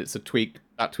 52s, but it's a tweak.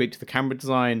 That tweak to the camera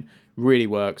design really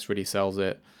works, really sells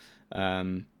it.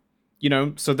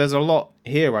 So there's a lot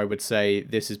here. I would say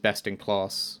this is best in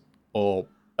class, or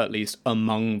at least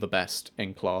among the best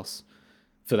in class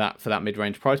for that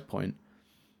mid-range price point.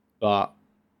 But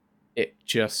it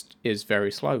just is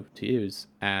very slow to use,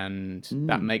 and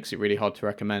that makes it really hard to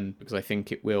recommend, because I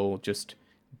think it will just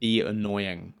be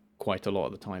annoying quite a lot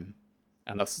of the time.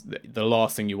 And that's the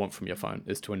last thing you want from your phone,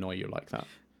 is to annoy you like that.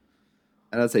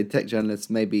 And I'd say tech journalists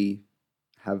maybe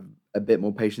have a bit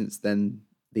more patience than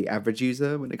the average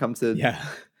user when it comes to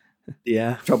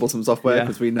troublesome software,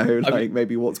 because we know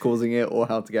maybe what's causing it or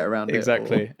how to get around it.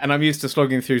 Exactly. And I'm used to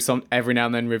slogging through some every now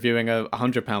and then reviewing a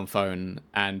 £100 phone,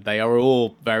 and they are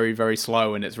all very, very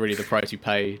slow, and it's really the price you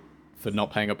pay for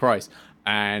not paying a price.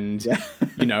 And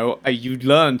you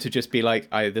learn to just be like,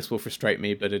 this will frustrate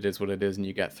me, but it is what it is, and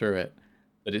you get through it.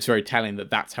 But it's very telling that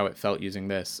that's how it felt using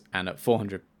this, and at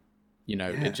 400,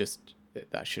 it just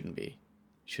that shouldn't be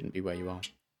where you are.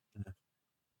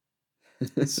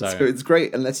 So it's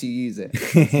great unless you use it.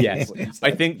 Yes,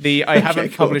 I think I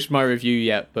haven't published my review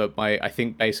yet, but I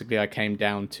think basically I came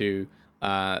down to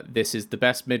this is the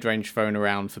best mid-range phone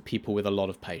around for people with a lot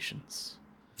of patience.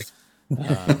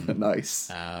 Nice,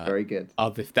 very good.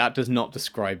 If that does not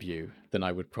describe you, then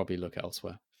I would probably look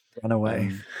elsewhere. Run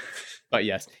away. But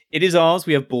yes, it is ours.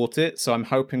 We have bought it, so I'm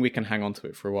hoping we can hang on to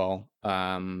it for a while,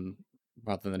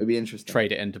 rather than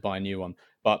trade it in to buy a new one.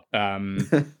 But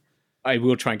I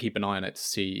will try and keep an eye on it to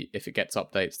see if it gets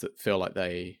updates that feel like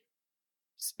they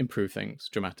improve things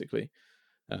dramatically.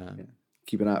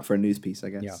 Keep an eye out for a news piece, I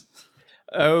guess. Yeah.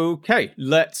 Okay,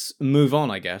 let's move on,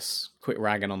 I guess. Quick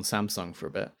ragging on Samsung for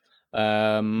a bit.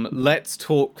 Let's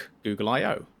talk Google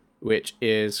I/O, which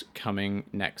is coming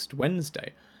next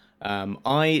Wednesday.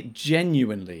 I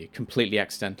genuinely, completely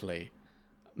accidentally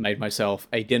made myself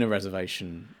a dinner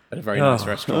reservation at a very nice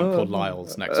restaurant called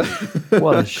Lyle's next week.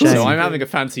 What a shame. So I'm having a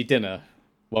fancy dinner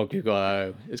while Google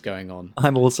I/O is going on.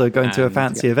 I'm also going to a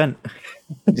fancy event.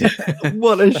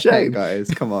 What a shame. Hey guys,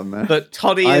 come on, man. But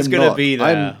Toddy is going to be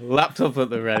there, laptop at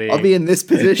the ready. I'll be in this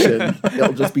position.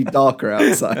 It'll just be darker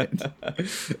outside.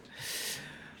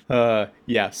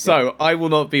 So I will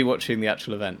not be watching the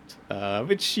actual event,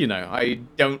 which, I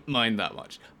don't mind that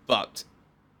much. But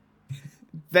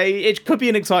it could be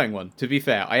an exciting one, to be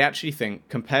fair. I actually think,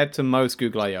 compared to most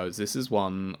Google I/Os, this is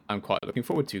one I'm quite looking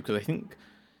forward to, because I think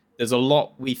there's a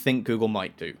lot we think Google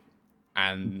might do.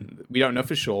 And we don't know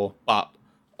for sure, but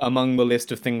among the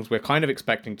list of things we're kind of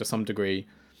expecting to some degree,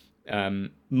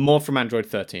 more from Android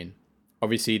 13.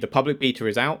 Obviously, the public beta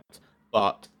is out,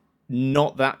 but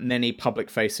not that many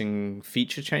public-facing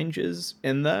feature changes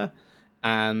in there.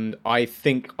 And I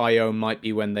think I/O might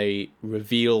be when they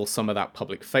reveal some of that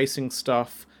public-facing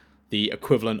stuff, the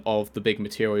equivalent of the big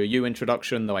Material U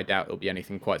introduction, though I doubt it'll be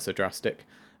anything quite so drastic.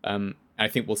 I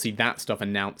think we'll see that stuff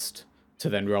announced to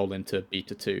then roll into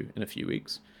Beta 2 in a few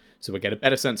weeks. So we'll get a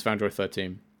better sense of Android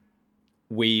 13.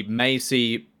 We may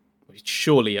see,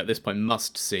 surely at this point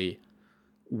must see,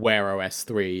 Wear OS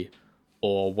 3,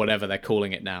 or whatever they're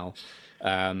calling it now,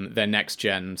 their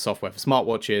next-gen software for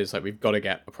smartwatches. Like, we've got to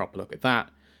get a proper look at that.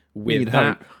 With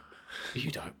that,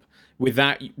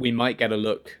 we might get a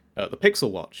look at the Pixel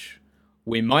Watch.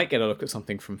 We might get a look at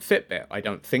something from Fitbit. I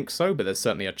don't think so, but there's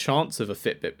certainly a chance of a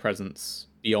Fitbit presence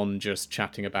beyond just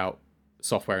chatting about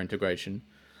software integration.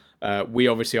 We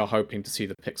obviously are hoping to see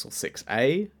the Pixel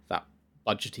 6a, that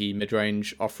budgety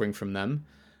mid-range offering from them.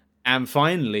 And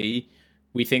finally,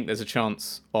 we think there's a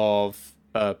chance of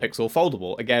Pixel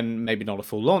Foldable. Again, maybe not a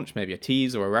full launch, maybe a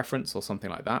tease or a reference or something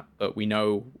like that. But we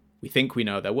think we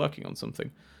know they're working on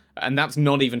something. And that's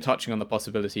not even touching on the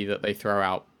possibility that they throw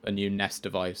out a new Nest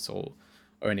device or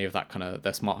any of that kind of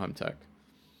their smart home tech.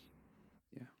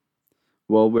 Yeah.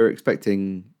 Well, we're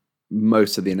expecting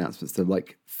most of the announcements to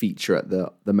feature at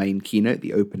the main keynote,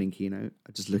 the opening keynote.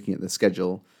 Just looking at the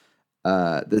schedule,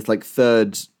 there's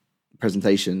third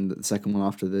presentation, the second one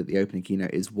after the opening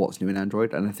keynote is what's new in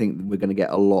Android, and I think we're going to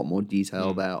get a lot more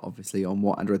detail there, obviously, on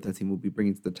what Android 13 will be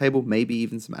bringing to the table, maybe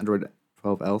even some Android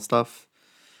 12L stuff.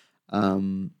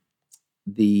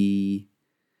 The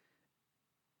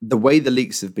way the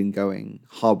leaks have been going,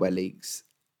 hardware leaks,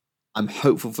 I'm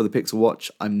hopeful for the Pixel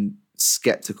Watch. I'm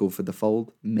skeptical for the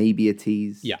Fold. Maybe a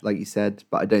tease, like you said,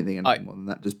 but I don't think anything more than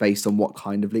that, just based on what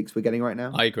kind of leaks we're getting right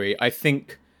now. I agree. I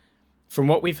think from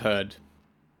what we've heard,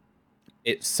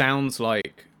 it sounds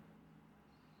like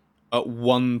at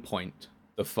one point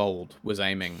the Fold was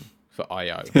aiming for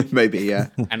I/O. Maybe, yeah.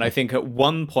 And I think at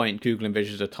one point Google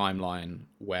envisioned a timeline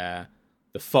where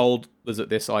the Fold was at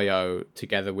this I/O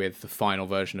together with the final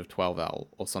version of 12L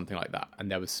or something like that. And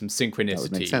there was some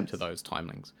synchronicity to those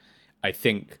timings. I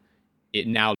think it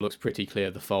now looks pretty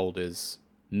clear the Fold is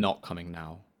not coming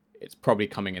now. it's probably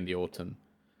coming in the autumn,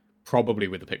 probably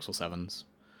with the Pixel 7s.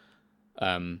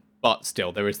 But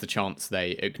still, there is the chance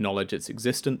they acknowledge its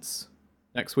existence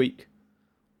next week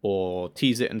or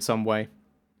tease it in some way.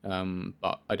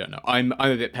 But I don't know. I'm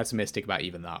a bit pessimistic about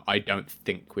even that. I don't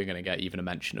think we're going to get even a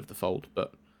mention of the Fold,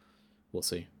 but we'll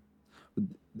see.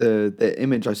 The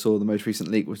image I saw, the most recent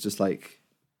leak, was just like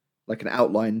an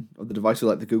outline of the device with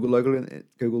like the Google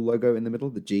logo in the middle,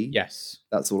 the G. Yes,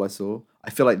 that's all I saw. I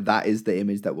feel like that is the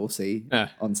image that we'll see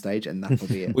on stage, and that'll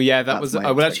be it. Well, yeah, that was.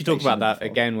 I will actually talk about that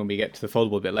again when we get to the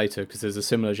Foldable a bit later, because there's a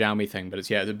similar Xiaomi thing, but it's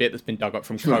a bit that's been dug up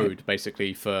from code,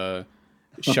 basically for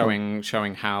showing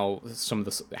how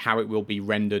how it will be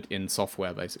rendered in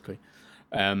software, basically.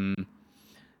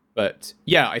 But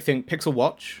yeah, I think Pixel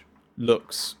Watch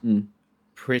looks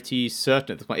pretty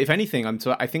certain at this point. If anything,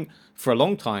 I think for a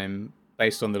long time,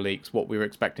 based on the leaks, what we were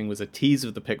expecting was a tease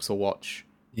of the Pixel Watch,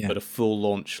 but a full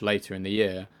launch later in the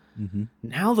year. Mm-hmm.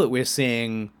 Now that we're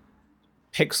seeing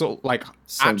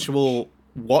actual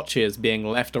watches being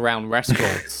left around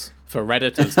restaurants for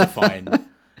Redditors to find,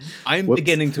 I'm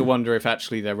beginning to wonder if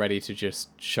actually they're ready to just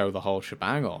show the whole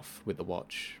shebang off with the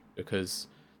watch, because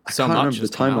so much has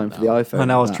come out now. The timeline for the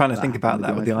iPhone. I was trying to think about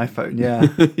that with the iPhone.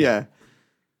 Yeah, yeah.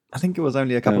 I think it was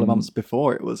only a couple of months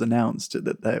before it was announced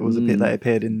that it was that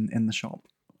appeared in the shop.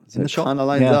 In the shop, kind of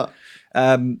lines up.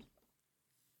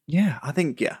 Yeah, I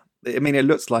think I mean, it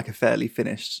looks like a fairly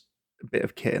finished bit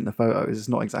of kit in the photos. It's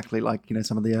not exactly like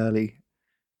some of the early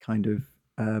kind of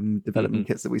development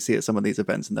kits that we see at some of these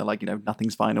events, and they're like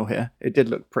nothing's final here. It did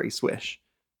look pretty swish.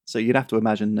 So you'd have to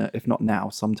imagine that if not now,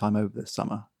 sometime over the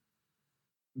summer.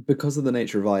 Because of the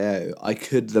nature of I/O, I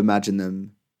could imagine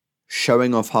them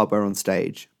showing off hardware on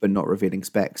stage, but not revealing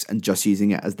specs, and just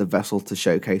using it as the vessel to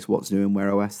showcase what's new in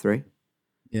Wear OS 3.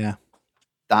 Yeah.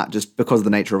 That, just because of the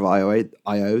nature of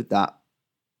I/O, that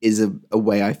is a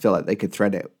way I feel like they could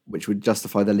thread it, which would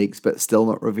justify the leaks, but still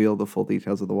not reveal the full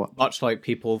details of the watch. Much like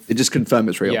people... It just confirm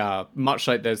it's real. Yeah, much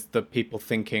like there's the people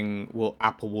thinking, well,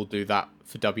 Apple will do that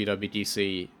for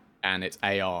WWDC, and it's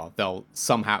AR. They'll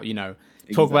somehow,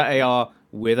 talk about AR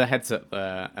with a headset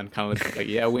there, and kind of like,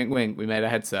 yeah, wink, wink, we made a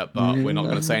headset, but we're not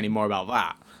going to say any more about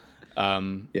that.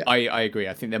 I agree.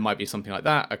 I think there might be something like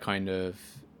that, a kind of,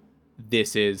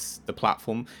 this is the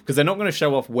platform, because they're not going to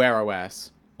show off Wear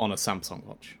OS on a Samsung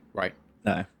watch, right?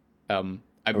 No.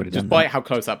 Despite how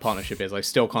close that partnership is, I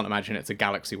still can't imagine it's a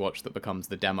Galaxy Watch that becomes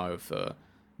the demo for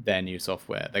their new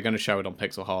software. They're going to show it on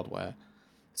Pixel hardware.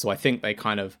 So I think they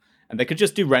kind of... And they could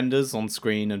just do renders on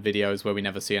screen and videos where we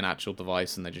never see an actual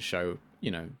device, and they just show,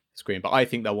 screen. But I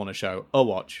think they'll want to show a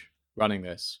watch running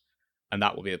this, and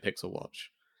that will be the Pixel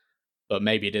Watch. But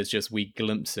maybe it is just we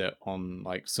glimpse it on,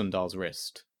 like, Sundar's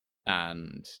wrist,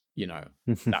 and,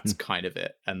 that's kind of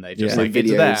it. And they just, like,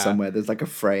 video there somewhere, there's, like, a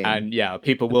frame. And,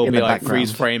 people will be, like,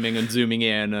 freeze framing and zooming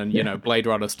in and, Blade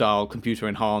Runner style, computer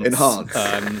enhanced.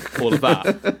 All of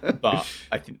that. But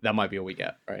I think that might be all we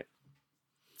get, right?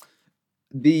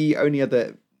 The only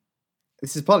other,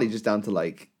 this is partly just down to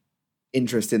like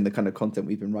interest in the kind of content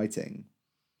we've been writing,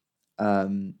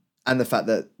 and the fact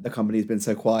that the company's been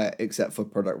so quiet except for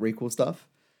product recall stuff.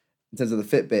 In terms of the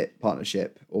Fitbit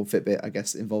partnership, or Fitbit, I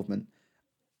guess, involvement,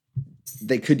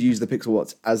 they could use the Pixel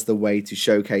Watch as the way to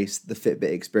showcase the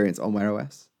Fitbit experience on Wear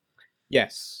OS.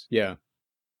 Yes, yeah.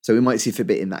 So we might see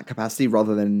Fitbit in that capacity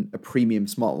rather than a premium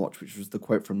smartwatch, which was the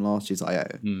quote from last year's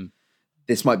I/O.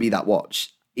 This might be that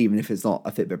watch. Even if it's not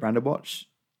a Fitbit branded watch,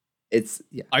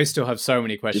 I still have so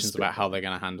many questions about how they're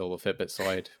going to handle the Fitbit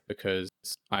side, because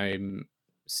I'm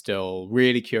still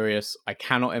really curious. I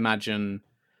cannot imagine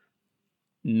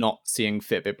not seeing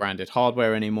Fitbit branded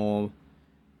hardware anymore.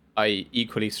 I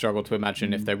equally struggle to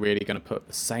imagine if they're really going to put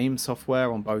the same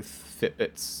software on both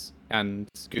Fitbits and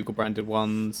Google branded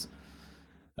ones.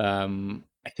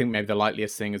 I think maybe the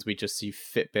likeliest thing is we just see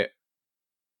Fitbit,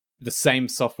 the same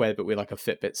software, but with like a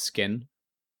Fitbit skin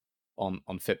on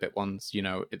Fitbit ones.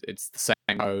 It's the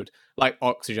same code, like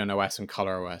Oxygen OS and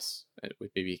Color OS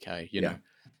with BBK.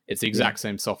 It's the exact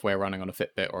same software running on a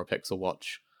Fitbit or a Pixel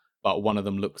Watch, but one of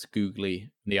them looks googly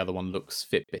and the other one looks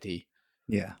Fitbitty.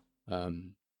 Yeah.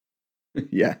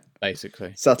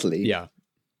 Basically. Subtly. Yeah.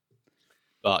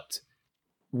 But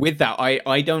with that,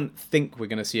 I don't think we're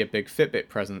going to see a big Fitbit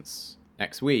presence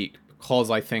next week,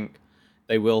 because I think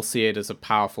they will see it as a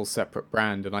powerful separate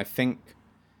brand. And I think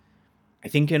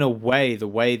in a way, the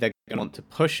way they're going to want to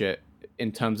push it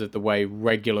in terms of the way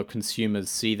regular consumers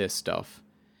see this stuff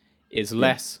is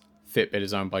less Fitbit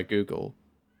is owned by Google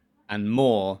and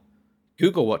more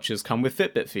Google watches come with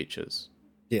Fitbit features.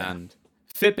 Yeah. And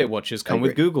Fitbit watches come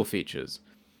with Google features.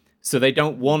 So they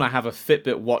don't want to have a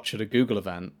Fitbit watch at a Google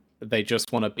event. They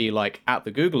just want to be like, at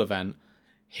the Google event,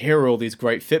 here are all these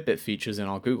great Fitbit features in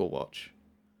our Google Watch.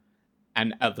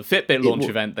 And at the Fitbit launch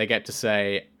event, they get to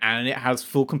say, and it has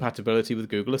full compatibility with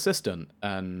Google Assistant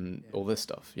and all this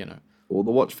stuff, you know. All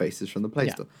the watch faces from the Play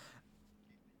Store.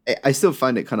 I still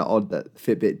find it kind of odd that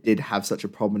Fitbit did have such a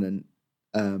prominent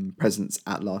presence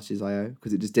at last year's I/O,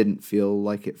 because it just didn't feel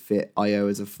like it fit I/O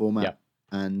as a format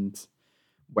and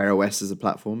Wear OS as a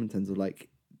platform in terms of like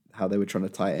how they were trying to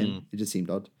tie it in. It just seemed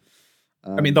odd.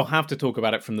 I mean, they'll have to talk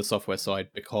about it from the software side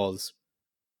because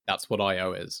that's what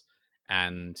I/O is.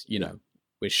 And, you know,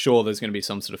 we're sure there's going to be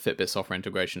some sort of Fitbit software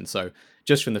integration. So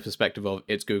just from the perspective of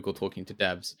it's Google talking to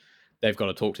devs, they've got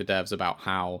to talk to devs about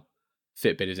how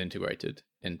Fitbit is integrated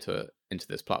into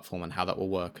this platform and how that will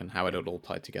work and how it'll all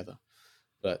tie together.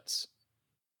 But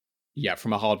yeah,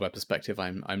 from a hardware perspective,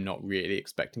 I'm not really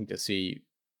expecting to see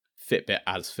Fitbit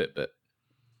as Fitbit.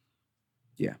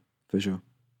 Yeah, for sure.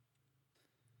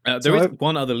 There is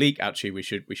one other leak actually we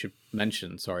should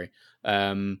mention. Sorry,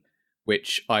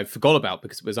 which I forgot about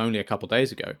because it was only a couple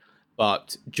days ago.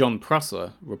 But John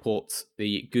Prosser reports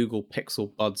the Google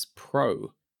Pixel Buds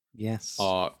Pro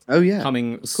are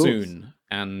coming soon,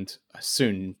 and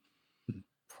soon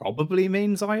probably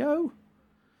means I/O.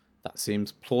 That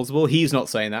seems plausible. He's not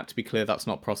saying that, to be clear. That's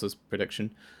not Prosser's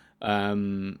prediction.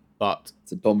 But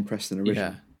it's a Dom Preston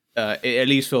original. Yeah, it at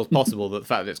least feels possible that the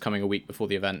fact that it's coming a week before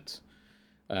the event,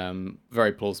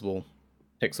 very plausible.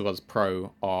 Pixel Buds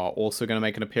Pro are also going to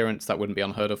make an appearance. That wouldn't be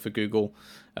unheard of for Google.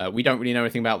 We don't really know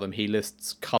anything about them. He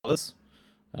lists colors,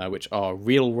 which are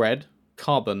Real Red,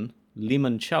 Carbon,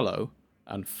 Limoncello,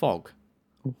 and Fog.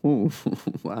 Ooh,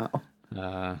 wow.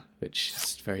 Which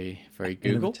is very, very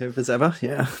Google. Innovative as ever,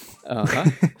 yeah.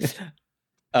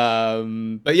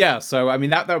 But yeah, so I mean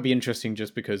that would be interesting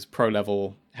just because pro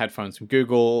level headphones from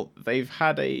Google, they've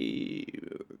had a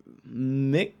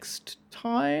mixed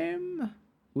time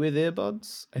with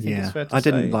earbuds. I think it's fair to say. I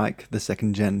didn't like the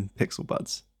second gen Pixel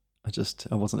Buds.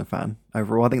 I wasn't a fan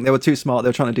overall. I think they were too smart. They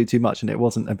were trying to do too much, and it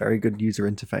wasn't a very good user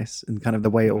interface. And kind of the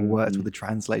way it all worked with the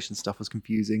translation stuff was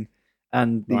confusing.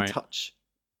 And the touch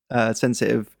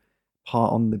sensitive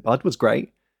part on the bud was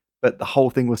great, but the whole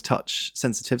thing was touch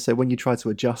sensitive. So when you try to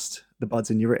adjust the buds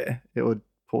in your ear, it would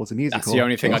pause the music. That's the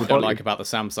only thing I don't like about the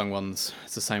Samsung ones.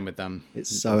 It's the same with them.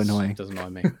 It's so annoying. It does annoy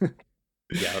me.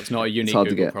 Yeah, it's not a unique it's hard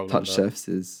Google to get problem. Touch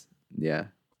surfaces. Yeah.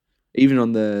 Even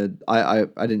on the I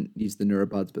didn't use the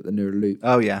NeuroBuds, but the NeuroLoop.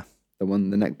 Oh yeah, the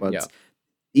neck buds. Yeah.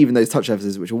 Even those touch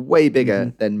surfaces, which are way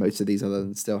bigger than most of these other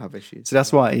ones, still have issues. So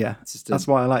that's why, that's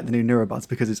why I like the new NeuroBuds,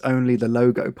 because it's only the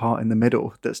logo part in the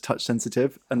middle that's touch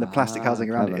sensitive, and the plastic housing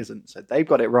around it isn't. So they've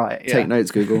got it right. Take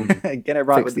notes, Google. Get it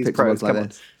right with these pros. Come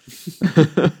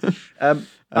on.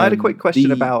 I had a quick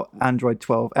question about Android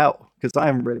 12L, because I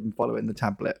haven't really been following the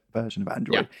tablet version of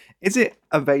Android. Yeah. Is it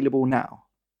available now?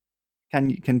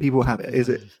 Can people have it? Is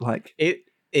it like it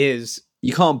is?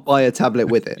 You can't buy a tablet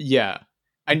with it. Yeah.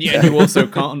 And you also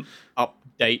can't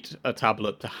update a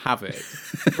tablet to have it.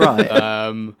 Right.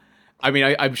 I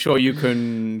mean, I'm sure you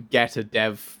can get a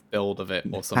dev build of it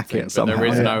or something, but there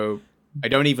is no... I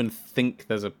don't even think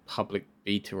there's a public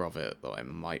beta of it, though I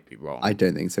might be wrong. I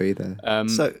don't think so either.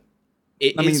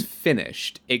 It is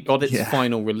finished. It got its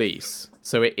final release.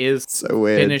 So it is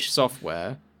finished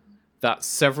software that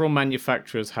several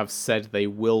manufacturers have said they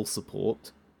will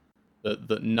support,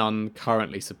 that none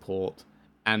currently support.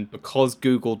 And because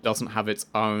Google doesn't have its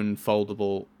own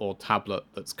foldable or tablet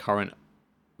that's current,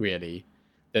 really,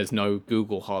 there's no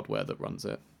Google hardware that runs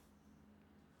it.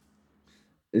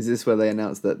 Is this where they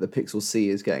announced that the Pixel C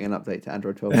is getting an update to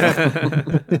Android 12?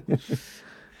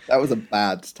 That was a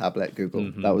bad tablet, Google.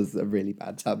 Mm-hmm. That was a really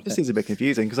bad tablet. It seems a bit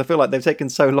confusing because I feel like they've taken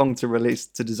so long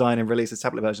to design and release a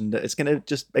tablet version that it's going to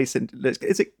just is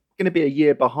it going to be a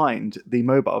year behind the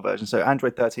mobile version? So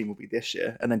Android 13 will be this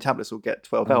year, and then tablets will get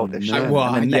 12L this year.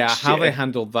 Well, how they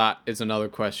handled that is another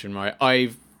question, right?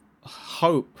 I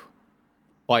hope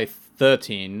by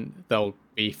 13 they'll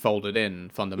be folded in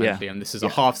fundamentally, and this is a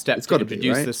half step to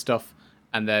introduce this stuff,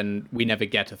 and then we never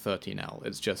get a 13L.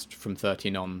 It's just from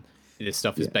 13 on. This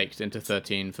stuff is baked into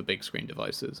 13 for big screen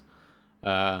devices.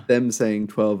 Them saying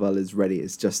 12L is ready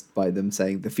is just by them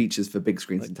saying the features for big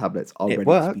screens and tablets are ready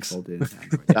to be folded into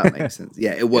Android. That makes sense.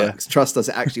 Yeah, it works. Trust us,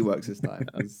 it actually works this time.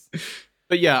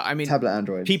 But yeah, I mean, tablet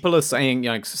Android. People are saying,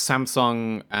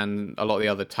 Samsung and a lot of the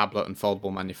other tablet and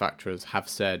foldable manufacturers have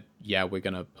said, yeah, we're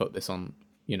going to put this on,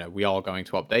 we are going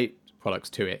to update products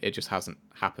to it. It just hasn't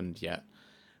happened yet.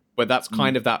 But that's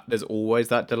kind of that. There's always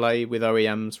that delay with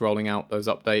OEMs rolling out those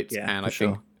updates, and I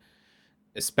think,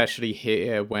 especially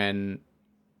here when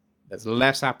there's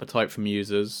less appetite from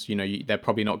users, they're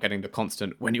probably not getting the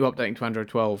constant when you update to Android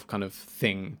 12 kind of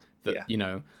thing that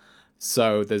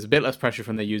So there's a bit less pressure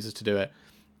from their users to do it.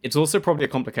 It's also probably a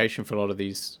complication for a lot of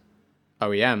these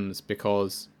OEMs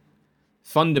because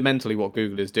fundamentally what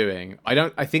Google is doing,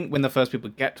 I think when the first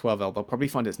people get 12L, they'll probably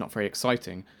find it's not very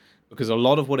exciting because a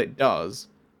lot of what it does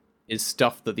is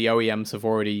stuff that the OEMs have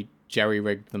already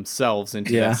jerry-rigged themselves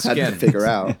into their skin. Had to figure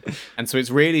out. And so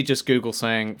it's really just Google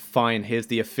saying, fine, here's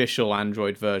the official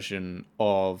Android version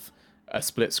of a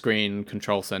split screen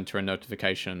control center and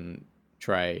notification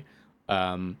tray,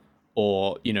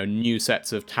 or, new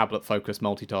sets of tablet focused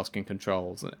multitasking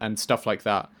controls and stuff like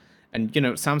that. And,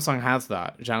 Samsung has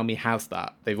that. Xiaomi has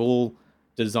that. They've all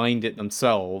designed it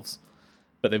themselves,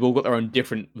 but they've all got their own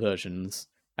different versions.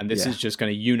 And this is just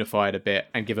going to unify it a bit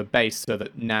and give a base so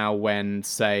that now when,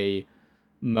 say,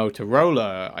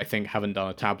 Motorola, I think, haven't done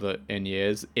a tablet in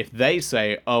years, if they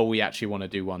say, oh, we actually want to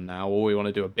do one now, or we want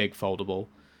to do a big foldable,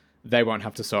 they won't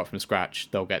have to start from scratch.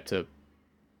 They'll get to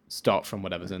start from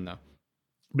whatever's in there.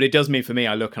 But it does mean for me,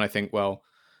 I look and I think, well,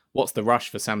 what's the rush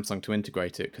for Samsung to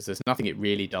integrate it? Because there's nothing it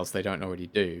really does they don't already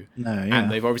do. No,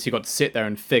 And they've obviously got to sit there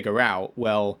and figure out,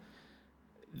 well,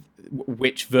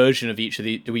 which version of each of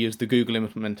the do we use the Google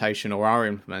implementation or our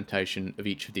implementation of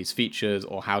each of these features,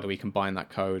 or how do we combine that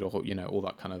code, or all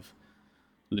that kind of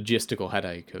logistical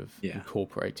headache of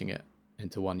incorporating it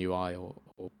into one UI or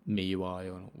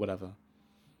MIUI or whatever.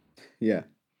 Yeah,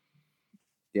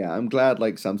 I'm glad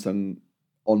Samsung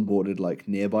onboarded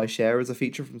nearby share as a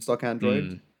feature from stock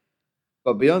Android.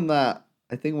 But beyond that,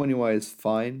 I think One UI is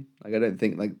fine. I don't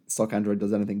think stock Android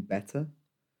does anything better.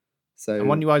 So and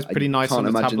One UI is pretty nice on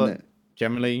the tablet, that,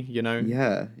 generally,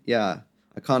 Yeah.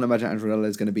 I can't imagine Android L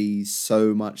is going to be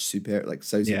so much superior,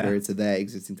 superior to their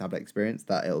existing tablet experience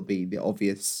that it'll be the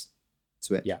obvious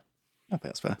switch. Yeah, I think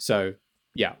that's fair. So,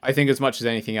 I think as much as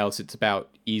anything else, it's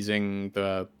about easing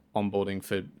the onboarding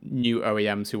for new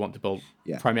OEMs who want to build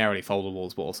primarily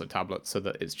foldables, but also tablets, so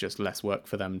that it's just less work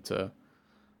for them to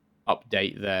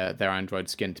update their Android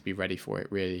skin to be ready for it,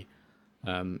 really.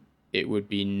 It would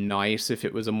be nice if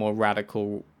it was a more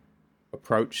radical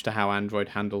approach to how Android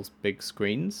handles big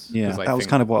screens. Yeah, that was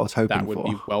kind of what I was hoping for. That would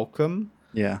be welcome.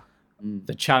 Yeah.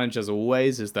 The challenge, as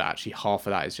always, is that actually half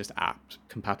of that is just app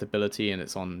compatibility, and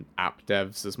it's on app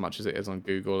devs as much as it is on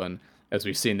Google. And as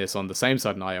we've seen this on the same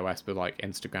side in iOS with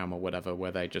Instagram or whatever,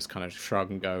 where they just kind of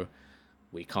shrug and go,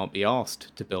 we can't be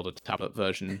asked to build a tablet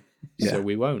version, so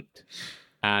we won't.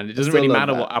 And it doesn't really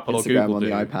matter what Apple Instagram or Google do.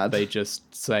 The iPad. They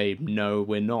just say, no,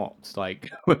 we're not.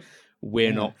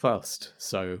 We're not first.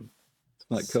 So,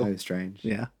 cool. So strange.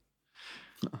 Yeah.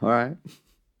 All right.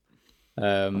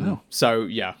 Wow. So,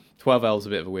 12L is a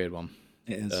bit of a weird one.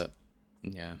 It is.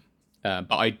 But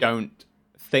I don't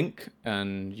think,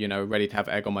 and, ready to have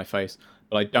egg on my face,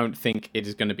 but I don't think it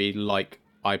is going to be like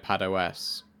iPad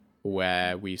OS,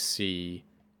 where we see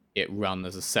it run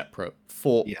as a separate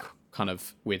fork. Yeah. Kind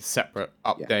of with separate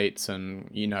updates and,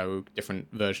 different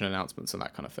version announcements and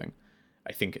that kind of thing.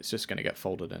 I think it's just going to get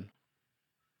folded in.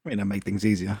 Make things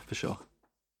easier, for sure.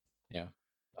 Yeah.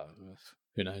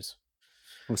 Who knows?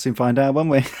 We'll soon find out, won't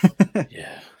we?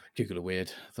 Yeah. Google are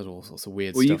weird. There's all sorts of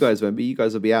weird stuff. Well, you guys won't be. You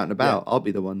guys will be out and about. I'll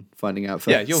be the one finding out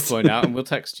first. Yeah, you'll find out and we'll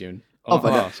text you. And I'll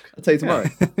ask. I'll tell you tomorrow.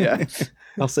 Yeah.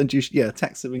 I'll send you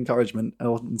texts of encouragement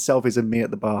and selfies of me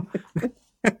at the bar.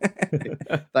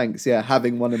 Thanks. Yeah,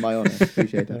 having one in my honor.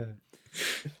 Appreciate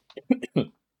it.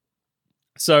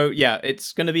 So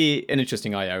it's going to be an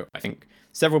interesting I/O. I think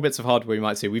several bits of hardware we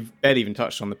might see. We've barely even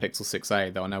touched on the Pixel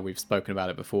 6a, though I know we've spoken about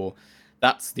it before.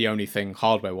 That's the only thing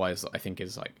hardware-wise that I think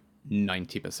is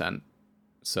 90%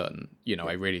 certain.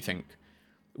 I really think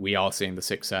we are seeing the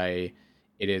 6a.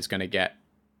 It is going to get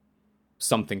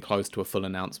something close to a full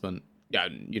announcement. Yeah,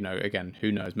 again,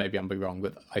 who knows? Maybe I'm wrong,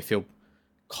 but I feel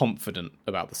confident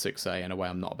about the 6a in a way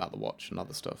I'm not about the watch and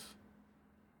other stuff.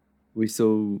 We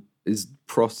saw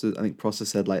Prosser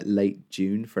said late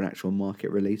June for an actual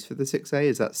market release for the 6a.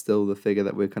 Is that still the figure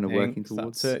that we're kind of working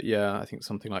towards? That's it. Yeah, I think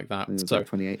something like that. I think it was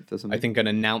 28th or something. I think an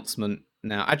announcement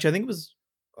now. Actually, I think it was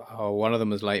one of them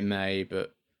was late May,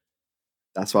 but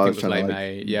that's why I was trying late to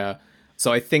May. Yeah.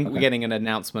 So I think we're getting an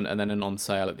announcement and then an on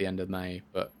sale at the end of May.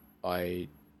 But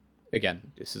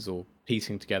again, this is all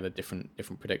piecing together different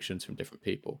predictions from different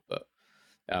people. But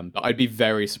I'd be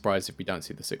very surprised if we don't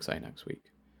see the 6a next week.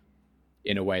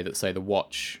 In a way that, say, the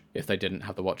watch, if they didn't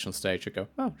have the watch on stage, would go,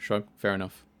 oh, shrug, fair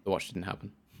enough. The watch didn't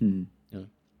happen.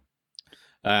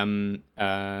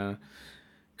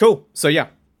 Cool. So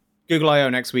Google I/O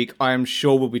next week. I am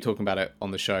sure we'll be talking about it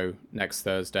on the show next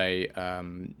Thursday.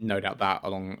 No doubt that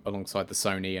alongside the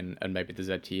Sony and maybe the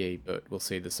ZTE, but we'll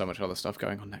see. There's so much other stuff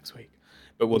going on next week.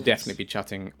 But we'll definitely be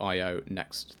chatting I/O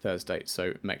next Thursday.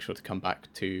 So make sure to come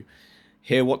back to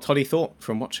hear what Toddy thought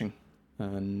from watching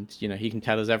and he can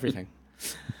tell us everything.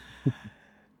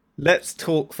 Let's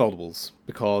talk foldables,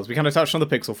 because we kind of touched on the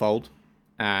Pixel Fold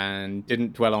and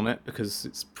didn't dwell on it because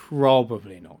it's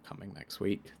probably not coming next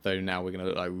week, though now we're going to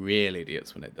look like real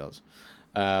idiots when it does.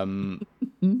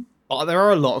 But there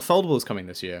are a lot of foldables coming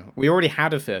this year. We already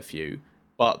had a fair few,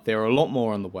 but there are a lot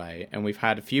more on the way, and we've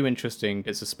had a few interesting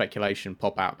bits of speculation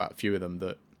pop out about a few of them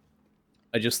that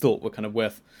I just thought were kind of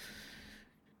worth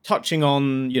touching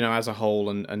on, as a whole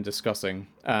and discussing,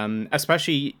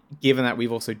 especially given that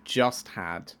we've also just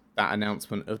had that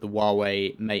announcement of the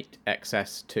Huawei Mate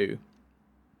XS2,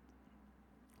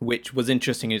 which was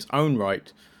interesting in its own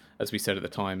right, as we said at the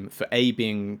time, for A,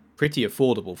 being pretty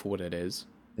affordable for what it is,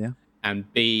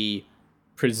 and B,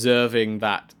 preserving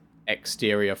that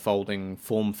exterior folding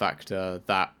form factor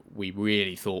that we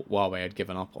really thought Huawei had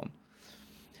given up on.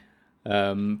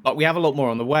 But we have a lot more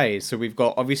on the way. So we've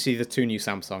got, obviously, the two new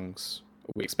Samsungs.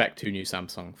 We expect two new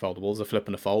Samsung foldables, a flip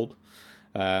and a fold.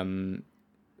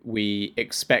 We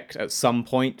expect at some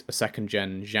point a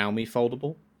second-gen Xiaomi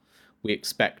foldable. We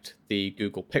expect the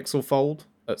Google Pixel Fold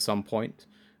at some point.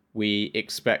 We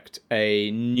expect a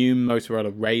new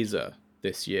Motorola Razr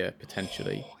this year,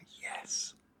 potentially. Oh,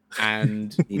 yes.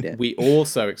 And we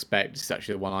also expect, this is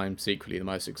actually the one I'm secretly the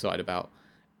most excited about,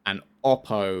 an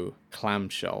Oppo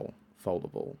clamshell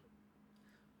foldable,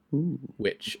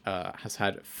 which has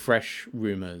had fresh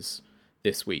rumors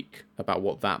this week about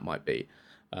what that might be.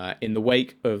 In the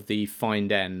wake of the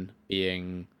Find N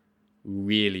being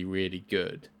really, really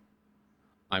good,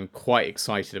 I'm quite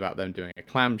excited about them doing a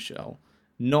clamshell,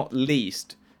 not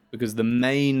least because the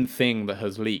main thing that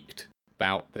has leaked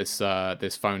about this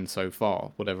phone so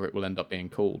far, whatever it will end up being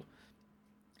called,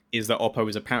 is that Oppo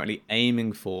is apparently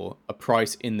aiming for a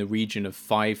price in the region of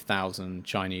 5,000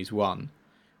 Chinese yuan,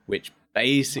 which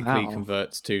basically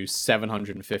converts to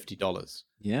 $750.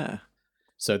 Yeah.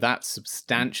 So that's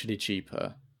substantially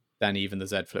cheaper than even the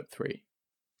Z Flip 3.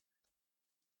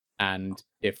 And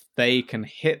if they can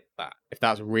hit that, if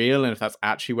that's real and if that's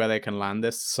actually where they can land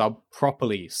this,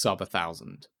 properly sub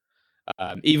 1,000.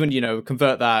 Even,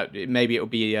 convert that, maybe it'll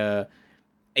be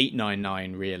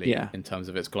 899 really in terms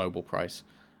of its global price.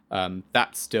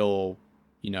 That's still,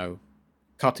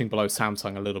 cutting below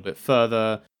Samsung a little bit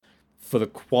further. For the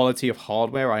quality of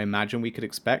hardware I imagine we could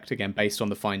expect, again, based on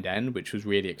the Find N, which was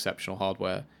really exceptional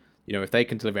hardware, if they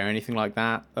can deliver anything like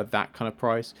that at that kind of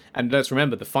price. And let's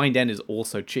remember, the Find N is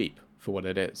also cheap for what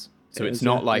it is. So it's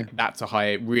not like that's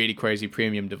a really crazy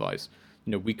premium device.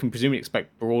 We can presumably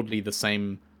expect broadly the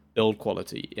same build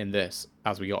quality in this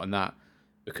as we got in that,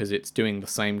 because it's doing the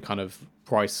same kind of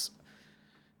price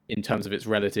in terms of its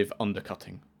relative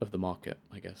undercutting of the market,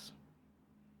 I guess.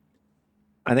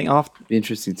 I think after It'd be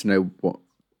interesting to know what.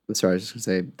 Sorry, I was just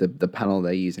going to say the panel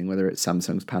they're using, whether it's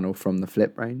Samsung's panel from the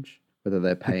Flip range, whether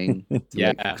they're paying,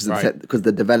 because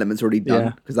the development's already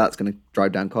done, because that's going to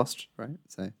drive down cost, right?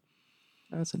 So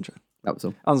that's interesting. That was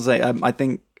all. I was going to say, I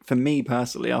think for me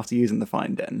personally, after using the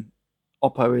Find N,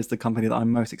 Oppo is the company that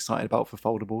I'm most excited about for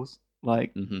foldables,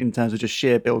 in terms of just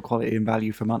sheer build quality and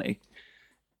value for money.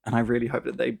 And I really hope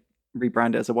that they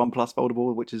rebrand it as a OnePlus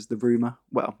foldable, which is the rumor.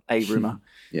 Well, a rumor.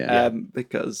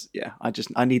 Because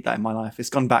I need that in my life. It's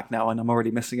gone back now, and I'm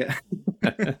already missing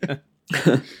it.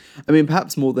 I mean,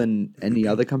 perhaps more than any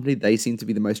other company, they seem to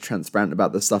be the most transparent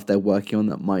about the stuff they're working on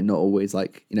that might not always,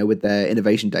 with their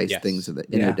innovation days things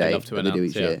that Day that they do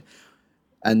each year.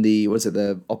 And the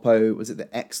Oppo, was it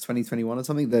the X 2021 or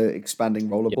something? The expanding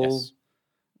rollable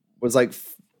was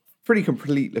pretty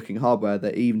complete looking hardware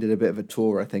that even did a bit of a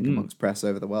tour, I think, amongst press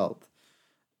over the world.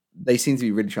 They seem to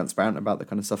be really transparent about the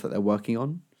kind of stuff that they're working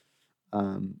on.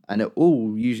 And it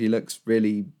all usually looks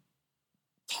really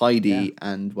tidy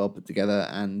and well put together.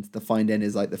 And the Find N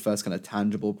is the first kind of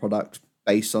tangible product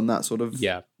based on that sort of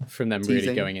from them teasing.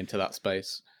 Really going into that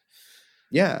space.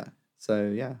 Yeah.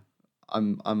 So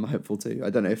I'm hopeful too.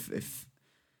 I don't know if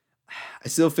I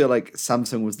still feel like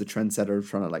Samsung was the trendsetter of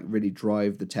trying to really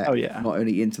drive the tech not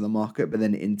only into the market but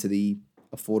then into the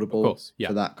affordable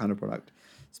for that kind of product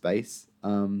space.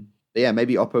 But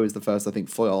maybe Oppo is the first, I think,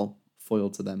 foil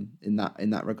to them in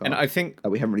that regard. And I think that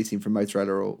we haven't really seen from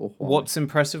Motorola or Huawei. What's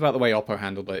impressive about the way Oppo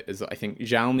handled it is that I think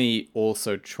Xiaomi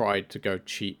also tried to go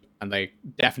cheap, and they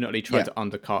definitely tried to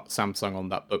undercut Samsung on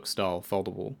that book style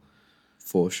foldable.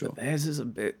 For sure. But theirs is a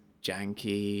bit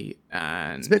janky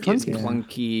and it's a bit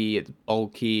clunky. It's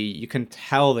bulky. You can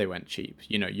tell they went cheap.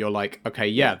 You're like,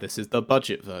 okay, this is the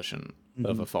budget version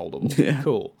of a foldable.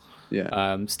 Cool.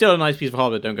 Yeah. Still a nice piece of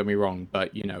hardware, don't get me wrong,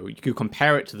 but you could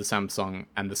compare it to the Samsung,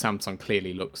 and the Samsung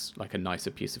clearly looks like a nicer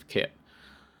piece of kit.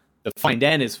 The Find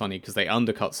N is funny because they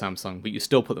undercut Samsung, but you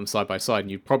still put them side by side,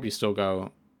 and you'd probably still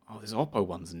go, oh, this Oppo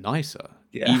one's nicer,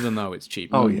 Yeah. even though it's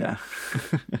cheap. Oh yeah.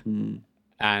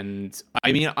 And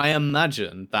I mean, I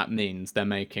imagine that means they're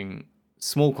making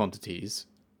small quantities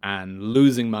and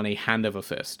losing money hand over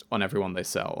fist on everyone they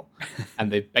sell.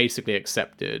 And they've basically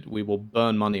accepted we will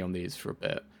burn money on these for a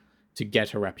bit to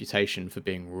get a reputation for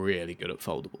being really good at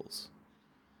foldables.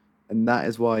 And that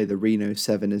is why the Reno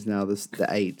 7 is now the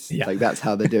 8. Yeah. Like, that's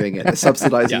how they're doing it. They're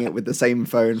subsidizing it with the same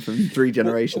phone from 3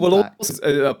 generations Well, back.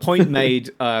 also, a point made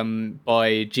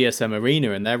by GSM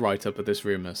Arena in their write-up of this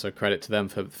rumor, so credit to them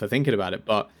for thinking about it,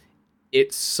 but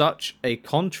it's such a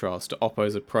contrast to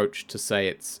Oppo's approach to, say,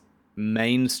 its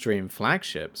mainstream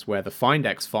flagships, where the Find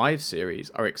X5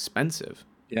 series are expensive.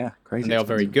 Yeah, crazy. And they are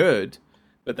very good,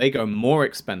 but they go more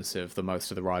expensive than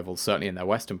most of the rivals, certainly in their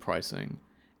Western pricing,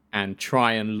 and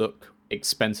try and look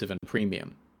expensive and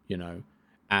premium, you know.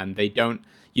 And they don't,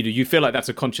 you know, you feel like that's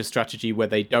a conscious strategy where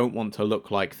they don't want to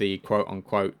look like the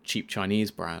quote-unquote cheap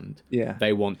Chinese brand. Yeah.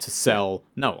 They want to sell,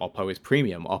 no, Oppo is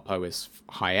premium, Oppo is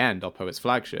high-end, Oppo is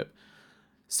flagship.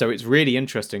 So it's really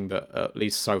interesting that, at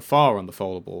least so far on the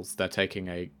foldables, they're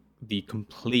taking the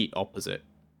complete opposite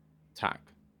tack.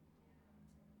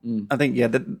 I think, yeah,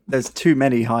 there's too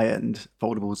many high-end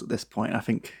foldables at this point. I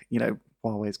think, you know,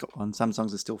 Huawei's got one.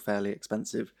 Samsung's are still fairly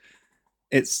expensive.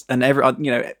 It's not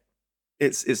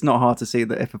hard to see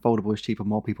that if a foldable is cheaper,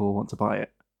 more people will want to buy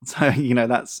it. So, you know,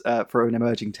 that's for an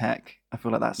emerging tech. I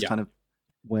feel like that's kind of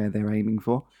where they're aiming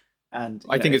for. And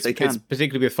I think it's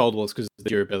particularly with foldables because of the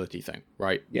durability thing,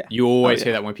 right? Yeah. You always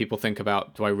hear that when people think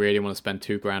about, do I really want to spend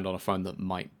 $2,000 on a phone that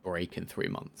might break in 3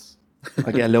 months?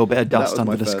 I get a little bit of dust was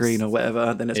under my the screen or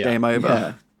whatever, then it's game over.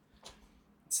 Yeah.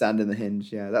 Sand in the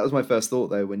hinge, yeah. That was my first thought,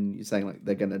 though, when you're saying like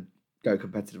they're going to go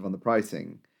competitive on the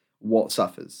pricing. What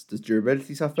suffers? Does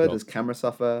durability suffer? Sure. Does camera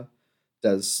suffer?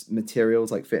 Does materials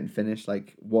like fit and finish?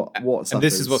 Like what suffers? And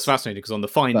this is what's fascinating, because on the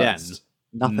Find first? End,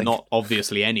 Nothing. not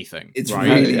obviously anything. It's right?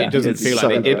 really- It doesn't it's feel so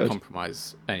like they did good.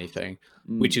 compromise anything,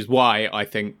 which is why I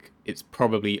think it's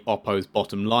probably Oppo's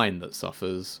bottom line that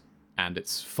suffers, and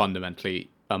it's fundamentally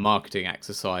a marketing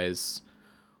exercise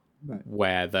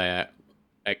where they're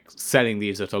selling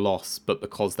these at a loss, but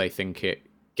because they think it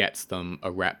gets them a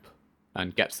rep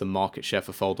and gets them market share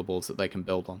for foldables that they can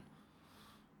build on.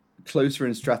 Closer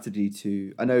in strategy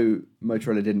to, I know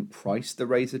Motorola didn't price the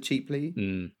Razr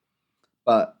cheaply,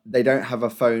 but they don't have a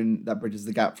phone that bridges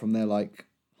the gap from their like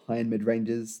high-end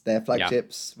mid-ranges, their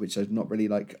flagships, which are not really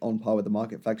like on par with the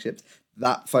market flagships.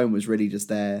 That phone was really just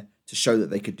there to show that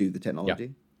they could do the technology. Yeah.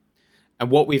 And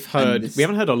what we've heard, this- we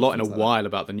haven't heard a lot in a like that. while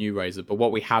about the new Razr, but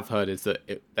what we have heard is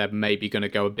that they're maybe going to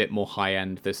go a bit more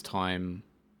high-end this time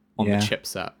on the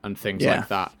chipset and things like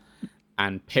that,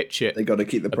 and pitch it They got to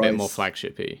keep the a price. bit more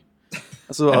flagshipy.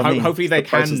 That's what And I mean. hopefully they The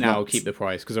price can is now nuts. keep the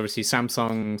price, because obviously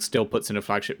Samsung still puts in a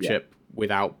flagship chip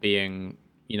without being,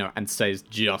 you know, and stays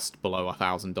just below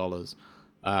 $1,000.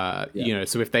 You know,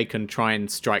 so if they can try and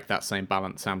strike that same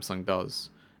balance Samsung does,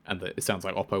 and that it sounds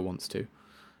like Oppo wants to,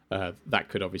 that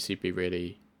could obviously be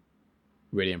really,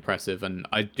 really impressive. And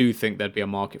I do think there'd be a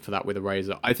market for that with a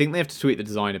Razr. I think they have to tweak the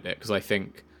design a bit, because I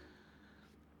think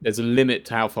there's a limit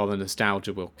to how far the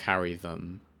nostalgia will carry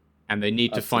them. And they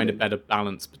need to find a better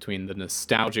balance between the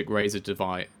nostalgic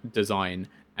Razr design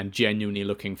and genuinely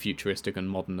looking futuristic and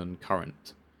modern and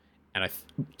current. And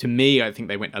to me, I think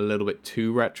they went a little bit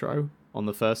too retro on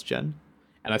the first gen.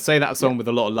 And I say that as someone with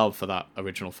a lot of love for that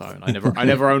original phone. I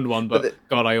never owned one, but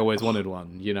God, I always wanted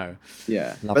one, you know.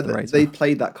 Yeah, Love but the Razr. they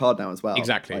played that card now as well.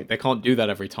 Exactly. Like, They can't do that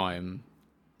every time.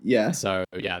 yeah, So,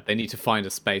 yeah, they need to find a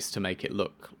space to make it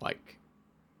look like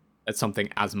it's something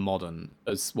as modern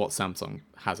as what Samsung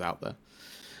has out there.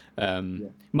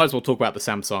 Might as well talk about the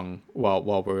Samsung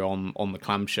while we're on the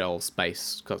clamshell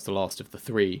space, because that's the last of the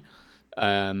three.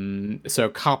 So a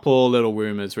couple little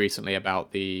rumors recently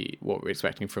about what we're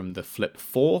expecting from the Flip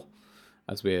 4,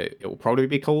 it will probably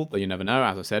be called, though you never know.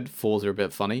 As I said, 4s are a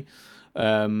bit funny.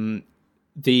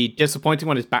 The disappointing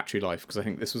one is battery life, because I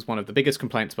think this was one of the biggest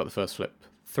complaints about the first Flip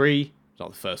 3,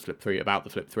 not the first Flip 3, about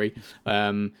the Flip 3,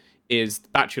 is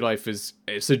battery life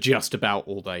it's a just about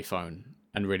all-day phone,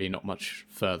 and really not much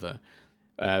further.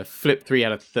 Flip 3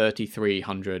 had a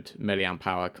 3,300 milliamp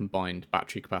hour combined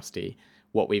battery capacity.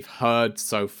 What we've heard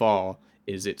so far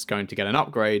is it's going to get an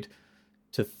upgrade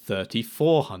to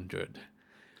 3,400,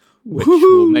 which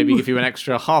will maybe give you an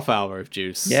extra half hour of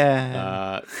juice.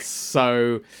 Yeah.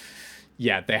 So,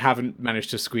 yeah, they haven't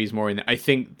managed to squeeze more in there. I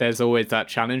think there's always that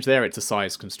challenge there. It's a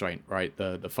size constraint, right?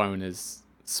 The phone is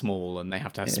small, and they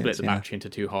have to split the battery into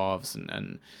two halves,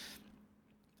 and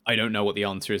I don't know what the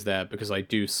answer is there, because I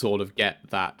do sort of get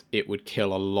that it would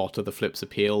kill a lot of the Flip's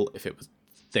appeal if it was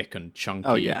thick and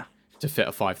chunky to fit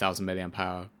a 5,000 milliamp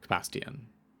hour capacity in.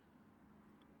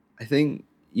 I think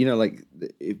like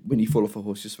when you fall off a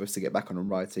horse, you're supposed to get back on and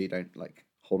ride, so you don't like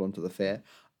hold on to the fear.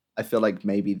 I feel like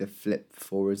maybe the Flip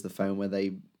 4 is the phone where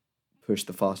they push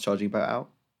the fast charging boat out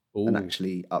and Ooh,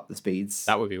 actually up the speeds.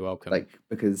 that would be welcome. Like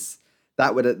because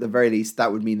that would at the very least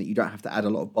that would mean that you don't have to add a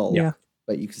lot of bulk, Yeah.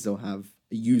 but you can still have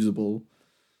a usable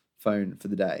phone for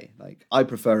the day. Like I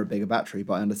prefer a bigger battery,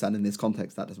 but I understand in this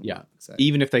context that doesn't work. So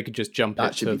Even if they could just jump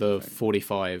That it should to be the the phone.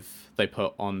 45 they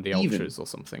put on the Even. Ultras or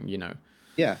something,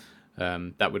 yeah,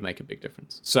 that would make a big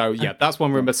difference. So yeah, that's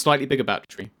one room, but slightly bigger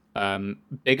battery,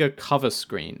 bigger cover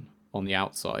screen on the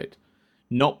outside,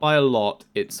 not by a lot.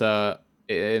 It's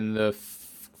in the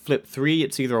Flip 3,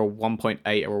 it's either a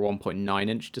 1.8 or a 1.9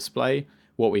 inch display.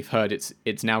 What we've heard,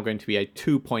 it's now going to be a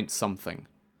 2 point something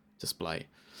display.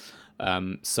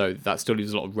 So that still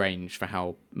leaves a lot of range for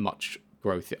how much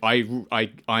growth.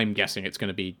 I'm guessing it's going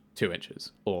to be 2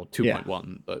 inches or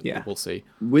 2.1, but Yeah. we'll see.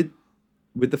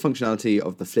 with the functionality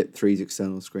of the Flip 3's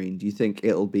external screen, do you think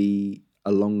it'll be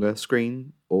a longer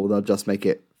screen, or they'll just make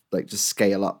it like just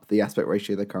scale up the aspect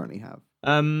ratio they currently have?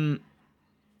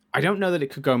 I don't know that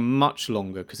it could go much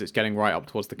longer because it's getting right up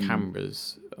towards the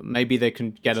cameras. Maybe they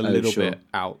can get a little sure. bit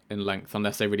out in length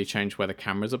unless they really change where the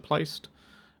cameras are placed.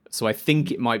 So I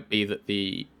think it might be that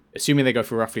assuming they go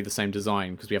for roughly the same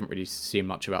design, because we haven't really seen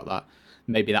much about that,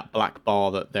 maybe that black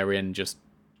bar that they're in just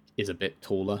is a bit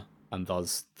taller, and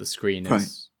thus the screen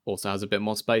also has a bit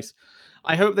more space.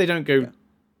 I hope they don't go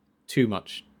too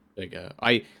much bigger.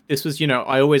 I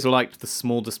always liked the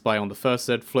small display on the first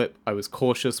Z Flip. I was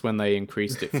cautious when they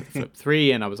increased it for the Flip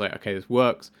 3, and I was like, okay, this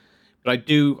works. But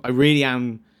I really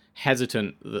am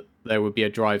hesitant that there would be a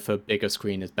drive for bigger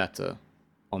screen is better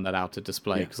on that outer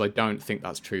display, because I don't think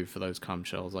that's true for those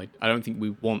clamshells. I don't think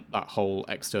we want that whole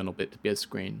external bit to be a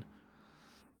screen.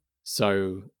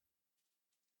 So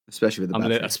Especially with the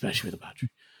battery. especially with the battery.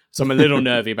 So I'm a little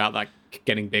nervy about that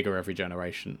getting bigger every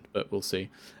generation, but we'll see.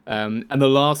 And the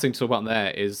last thing to talk about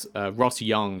there is Ross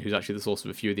Young, who's actually the source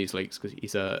of a few of these leaks, because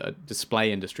he's a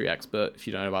display industry expert, if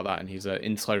you don't know about that, and he's an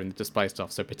insider in the display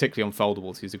stuff. So particularly on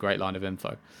foldables, he's a great line of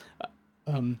info.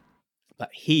 I've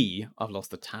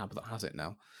lost the tab that has it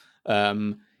now.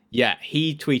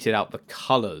 He tweeted out the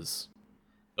colors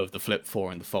of the Flip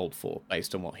 4 and the Fold 4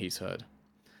 based on what he's heard.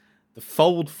 The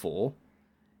Fold 4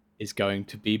 is going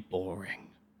to be boring.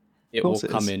 It will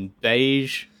come in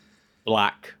beige,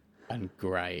 black, and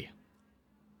grey.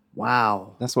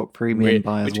 Wow. That's what premium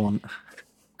buyers want.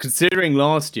 Considering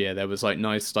last year there was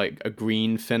a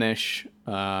green finish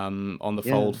on the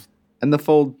Fold. And the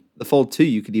Fold 2,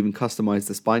 you could even customize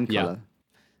the spine color.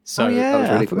 So that was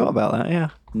really I forgot cool. about that. Yeah.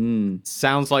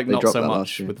 Sounds like They not dropped so that last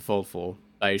much year. with the Fold 4.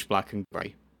 Beige, black, and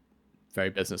grey. Very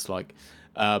business-like.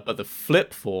 But the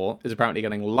Flip 4 is apparently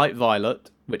getting light violet,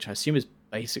 which I assume is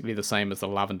basically the same as the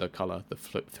lavender color the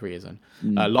Flip 3 is in.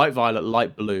 Light violet,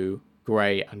 light blue,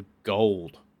 grey, and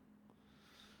gold.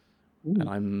 Ooh. And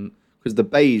I'm... Because the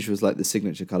beige was like the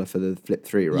signature color for the Flip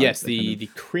 3, right? Yes, the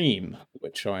cream,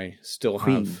 which I still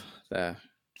have there.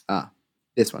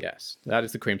 This one. Yes, that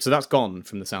is the cream. So that's gone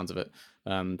from the sounds of it,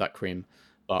 that cream.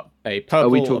 But a purple,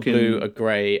 we a talking- blue, a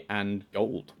grey, and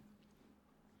gold.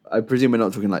 I presume we're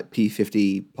not talking like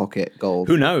P50 pocket gold.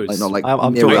 Who knows? Like, not like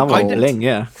I'm Miracle talking like gold. bling,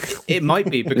 yeah. It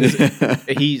might be because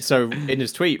in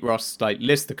his tweet, Ross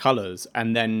lists the colors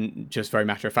and then just very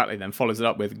matter of factly then follows it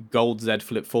up with gold Z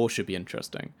Flip 4 should be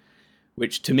interesting,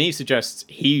 which to me suggests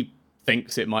he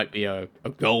thinks it might be a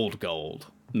gold,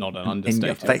 not an In your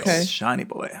understated face, gold. shiny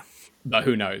boy. But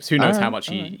who knows? Who knows Alright, how much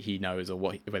he knows or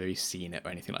whether he's seen it or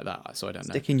anything like that. So I don't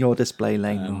know. Stick in your display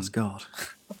lane, Ross. God.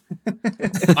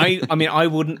 I mean, I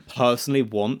wouldn't personally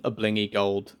want a blingy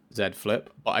gold Z Flip,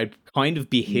 but I'd kind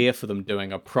of be here for them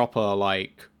doing a proper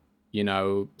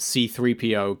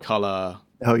C3PO color,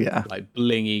 Oh yeah.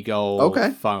 blingy gold Okay.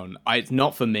 phone. It's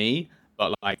not for me,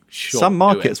 but sure. Some do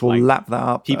markets it. will lap that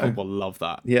up. People though. will love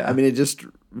that. Yeah. I mean, it just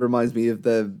reminds me of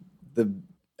the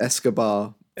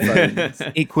Escobar phones.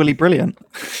 Equally brilliant.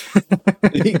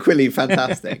 Equally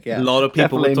fantastic. A Yeah. lot of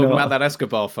people were Definitely talking not. about that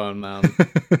Escobar phone, man.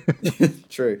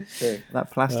 True.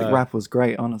 That plastic wrap was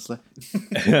great, honestly.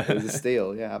 It was a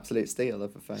steal. Yeah, absolute steal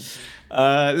of a phone.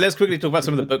 Let's quickly talk about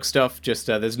some of the book stuff. Just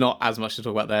there's not as much to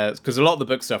talk about there because a lot of the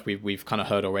book stuff we've kind of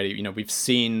heard already. We've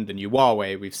seen the new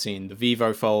Huawei, we've seen the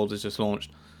Vivo Fold has just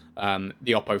launched.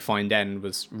 The Oppo Find N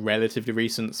was relatively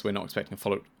recent, so we're not expecting a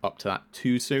follow up to that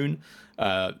too soon.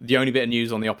 The only bit of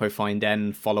news on the Oppo Find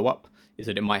N follow up is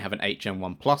that it might have an 8 Gen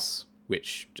 1 Plus,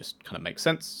 which just kind of makes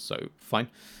sense. So fine.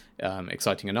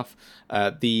 Exciting enough.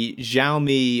 The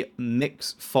Xiaomi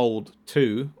Mix Fold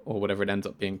 2, or whatever it ends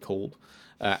up being called,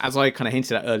 as I kind of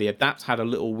hinted at earlier, that's had a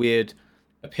little weird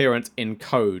appearance in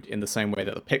code in the same way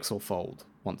that the Pixel Fold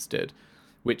once did,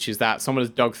 which is that someone has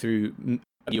dug through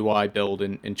a UI build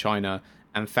in China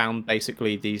and found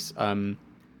basically these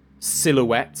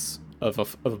silhouettes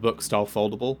of a book style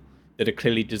foldable that are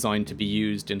clearly designed to be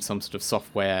used in some sort of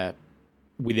software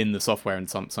within the software in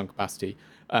some capacity.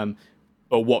 But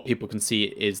what people can see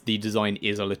is the design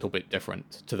is a little bit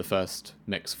different to the first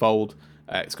Mix Fold.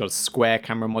 It's got a square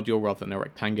camera module rather than a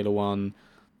rectangular one.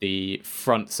 The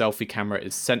front selfie camera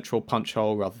is central punch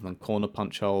hole rather than corner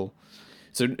punch hole.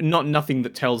 So nothing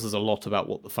that tells us a lot about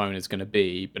what the phone is going to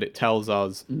be, but it tells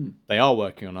us they are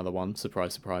working on another one,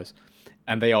 surprise, surprise,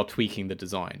 and they are tweaking the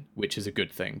design, which is a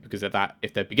good thing, because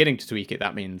if they're beginning to tweak it,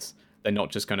 that means they're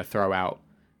not just going to throw out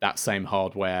that same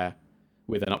hardware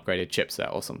with an upgraded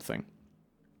chipset or something.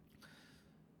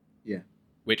 Yeah.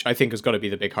 Which I think has got to be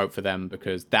the big hope for them,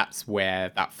 because that's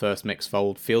where that first Mix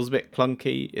Fold feels a bit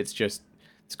clunky. It's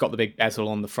got the big bezel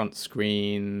on the front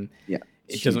screen. Yeah.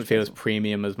 It doesn't feel as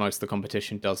premium as most of the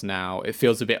competition does now. It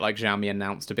feels a bit like Xiaomi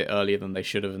announced a bit earlier than they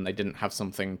should have, and they didn't have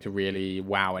something to really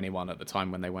wow anyone at the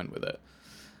time when they went with it.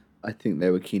 I think they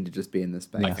were keen to just be in the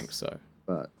space. I think so.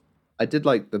 But I did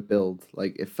like the build.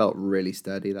 Like, it felt really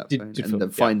sturdy, that phone. And the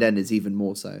Find N is even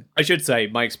more so. I should say,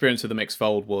 my experience with the Mix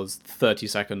Fold was 30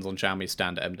 seconds on Xiaomi's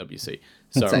stand at MWC.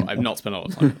 So Same. I've not spent a lot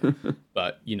of time with it.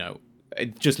 But,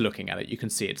 just looking at it, you can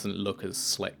see it doesn't look as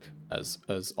slick as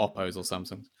Oppo's or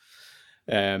Samsung's.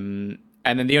 And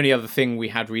then the only other thing we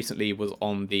had recently was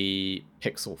on the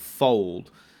Pixel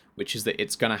Fold, which is that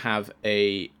it's going to have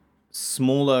a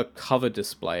smaller cover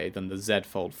display than the Z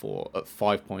Fold 4 at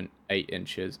 5.8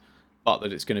 inches, but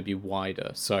that it's going to be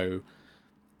wider. So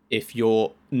if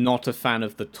you're not a fan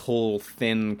of the tall,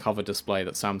 thin cover display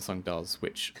that Samsung does,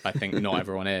 which I think not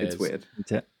everyone is, It's weird.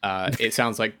 It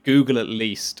sounds like Google at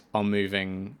least are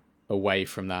moving away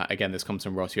from that. Again, this comes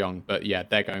from Ross Young, but yeah,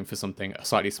 they're going for something a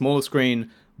slightly smaller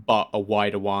screen, but a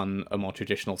wider one, a more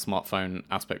traditional smartphone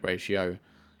aspect ratio,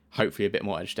 hopefully a bit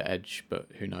more edge to edge, but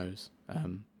who knows.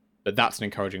 But that's an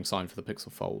encouraging sign for the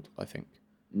Pixel Fold, I think.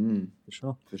 For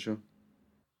sure.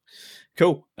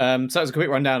 Cool. So that's a quick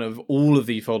rundown of all of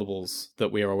the foldables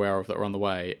that we are aware of that are on the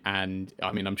way. And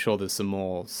I mean, I'm sure there's some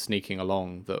more sneaking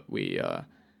along that we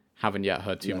haven't yet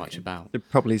heard too much about. They'd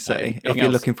probably say, if you're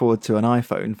looking forward to an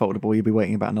iPhone foldable, you'll be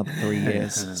waiting about another 3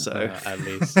 years. So at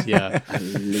least, yeah. At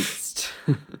least.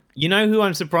 You know who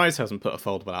I'm surprised hasn't put a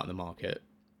foldable out in the market?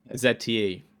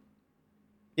 ZTE.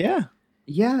 yeah.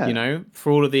 Yeah.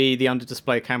 For all of the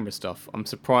under-display camera stuff, I'm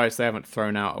surprised they haven't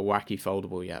thrown out a wacky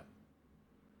foldable yet.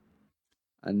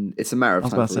 And it's a matter of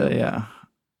time. I was about to say, yeah.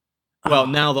 Well,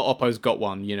 now that Oppo's got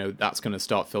one, that's going to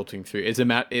start filtering through.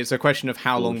 It's a question of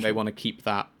how long they want to keep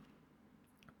that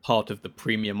part of the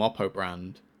premium Oppo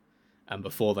brand, and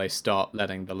before they start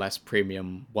letting the less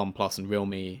premium OnePlus and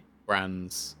Realme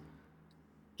brands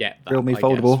get that. Realme I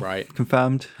foldable, guess, right?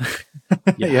 Confirmed.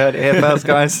 You heard it here first,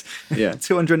 guys. Yeah.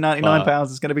 £299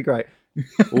 is going to be great.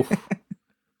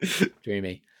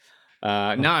 Dreamy. No,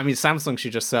 I mean, Samsung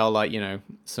should just sell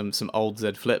some old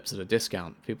Z Flips at a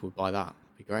discount. People would buy that.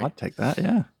 It'd be great. I'd take that,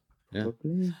 yeah.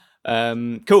 Probably.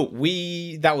 Cool.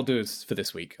 That will do us for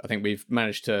this week. I think we've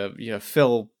managed to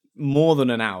fill more than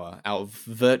an hour out of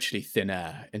virtually thin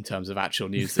air in terms of actual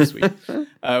news this week.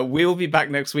 We will be back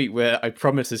next week, where I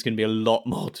promise there's going to be a lot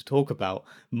more to talk about,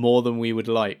 more than we would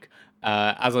like.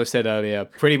 As I said earlier,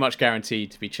 pretty much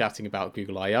guaranteed to be chatting about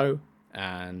Google I/O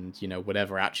and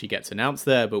whatever actually gets announced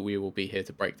there, but we will be here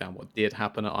to break down what did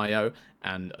happen at I/O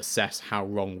and assess how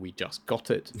wrong we just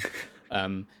got it.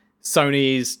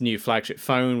 Sony's new flagship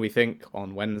phone, we think,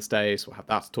 on Wednesday, so we'll have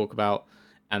that to talk about.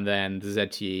 And then the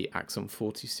ZTE Axon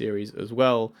 40 series as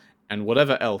well. And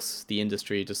whatever else the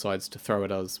industry decides to throw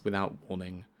at us without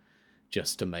warning,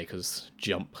 just to make us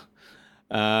jump.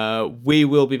 We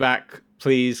will be back.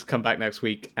 Please come back next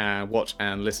week and watch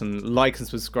and listen, like and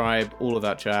subscribe, all of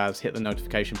that jazz. Hit the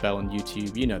notification bell on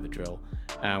YouTube. You know the drill.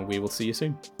 And we will see you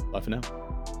soon. Bye for now.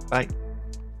 Bye.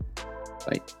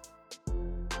 Bye.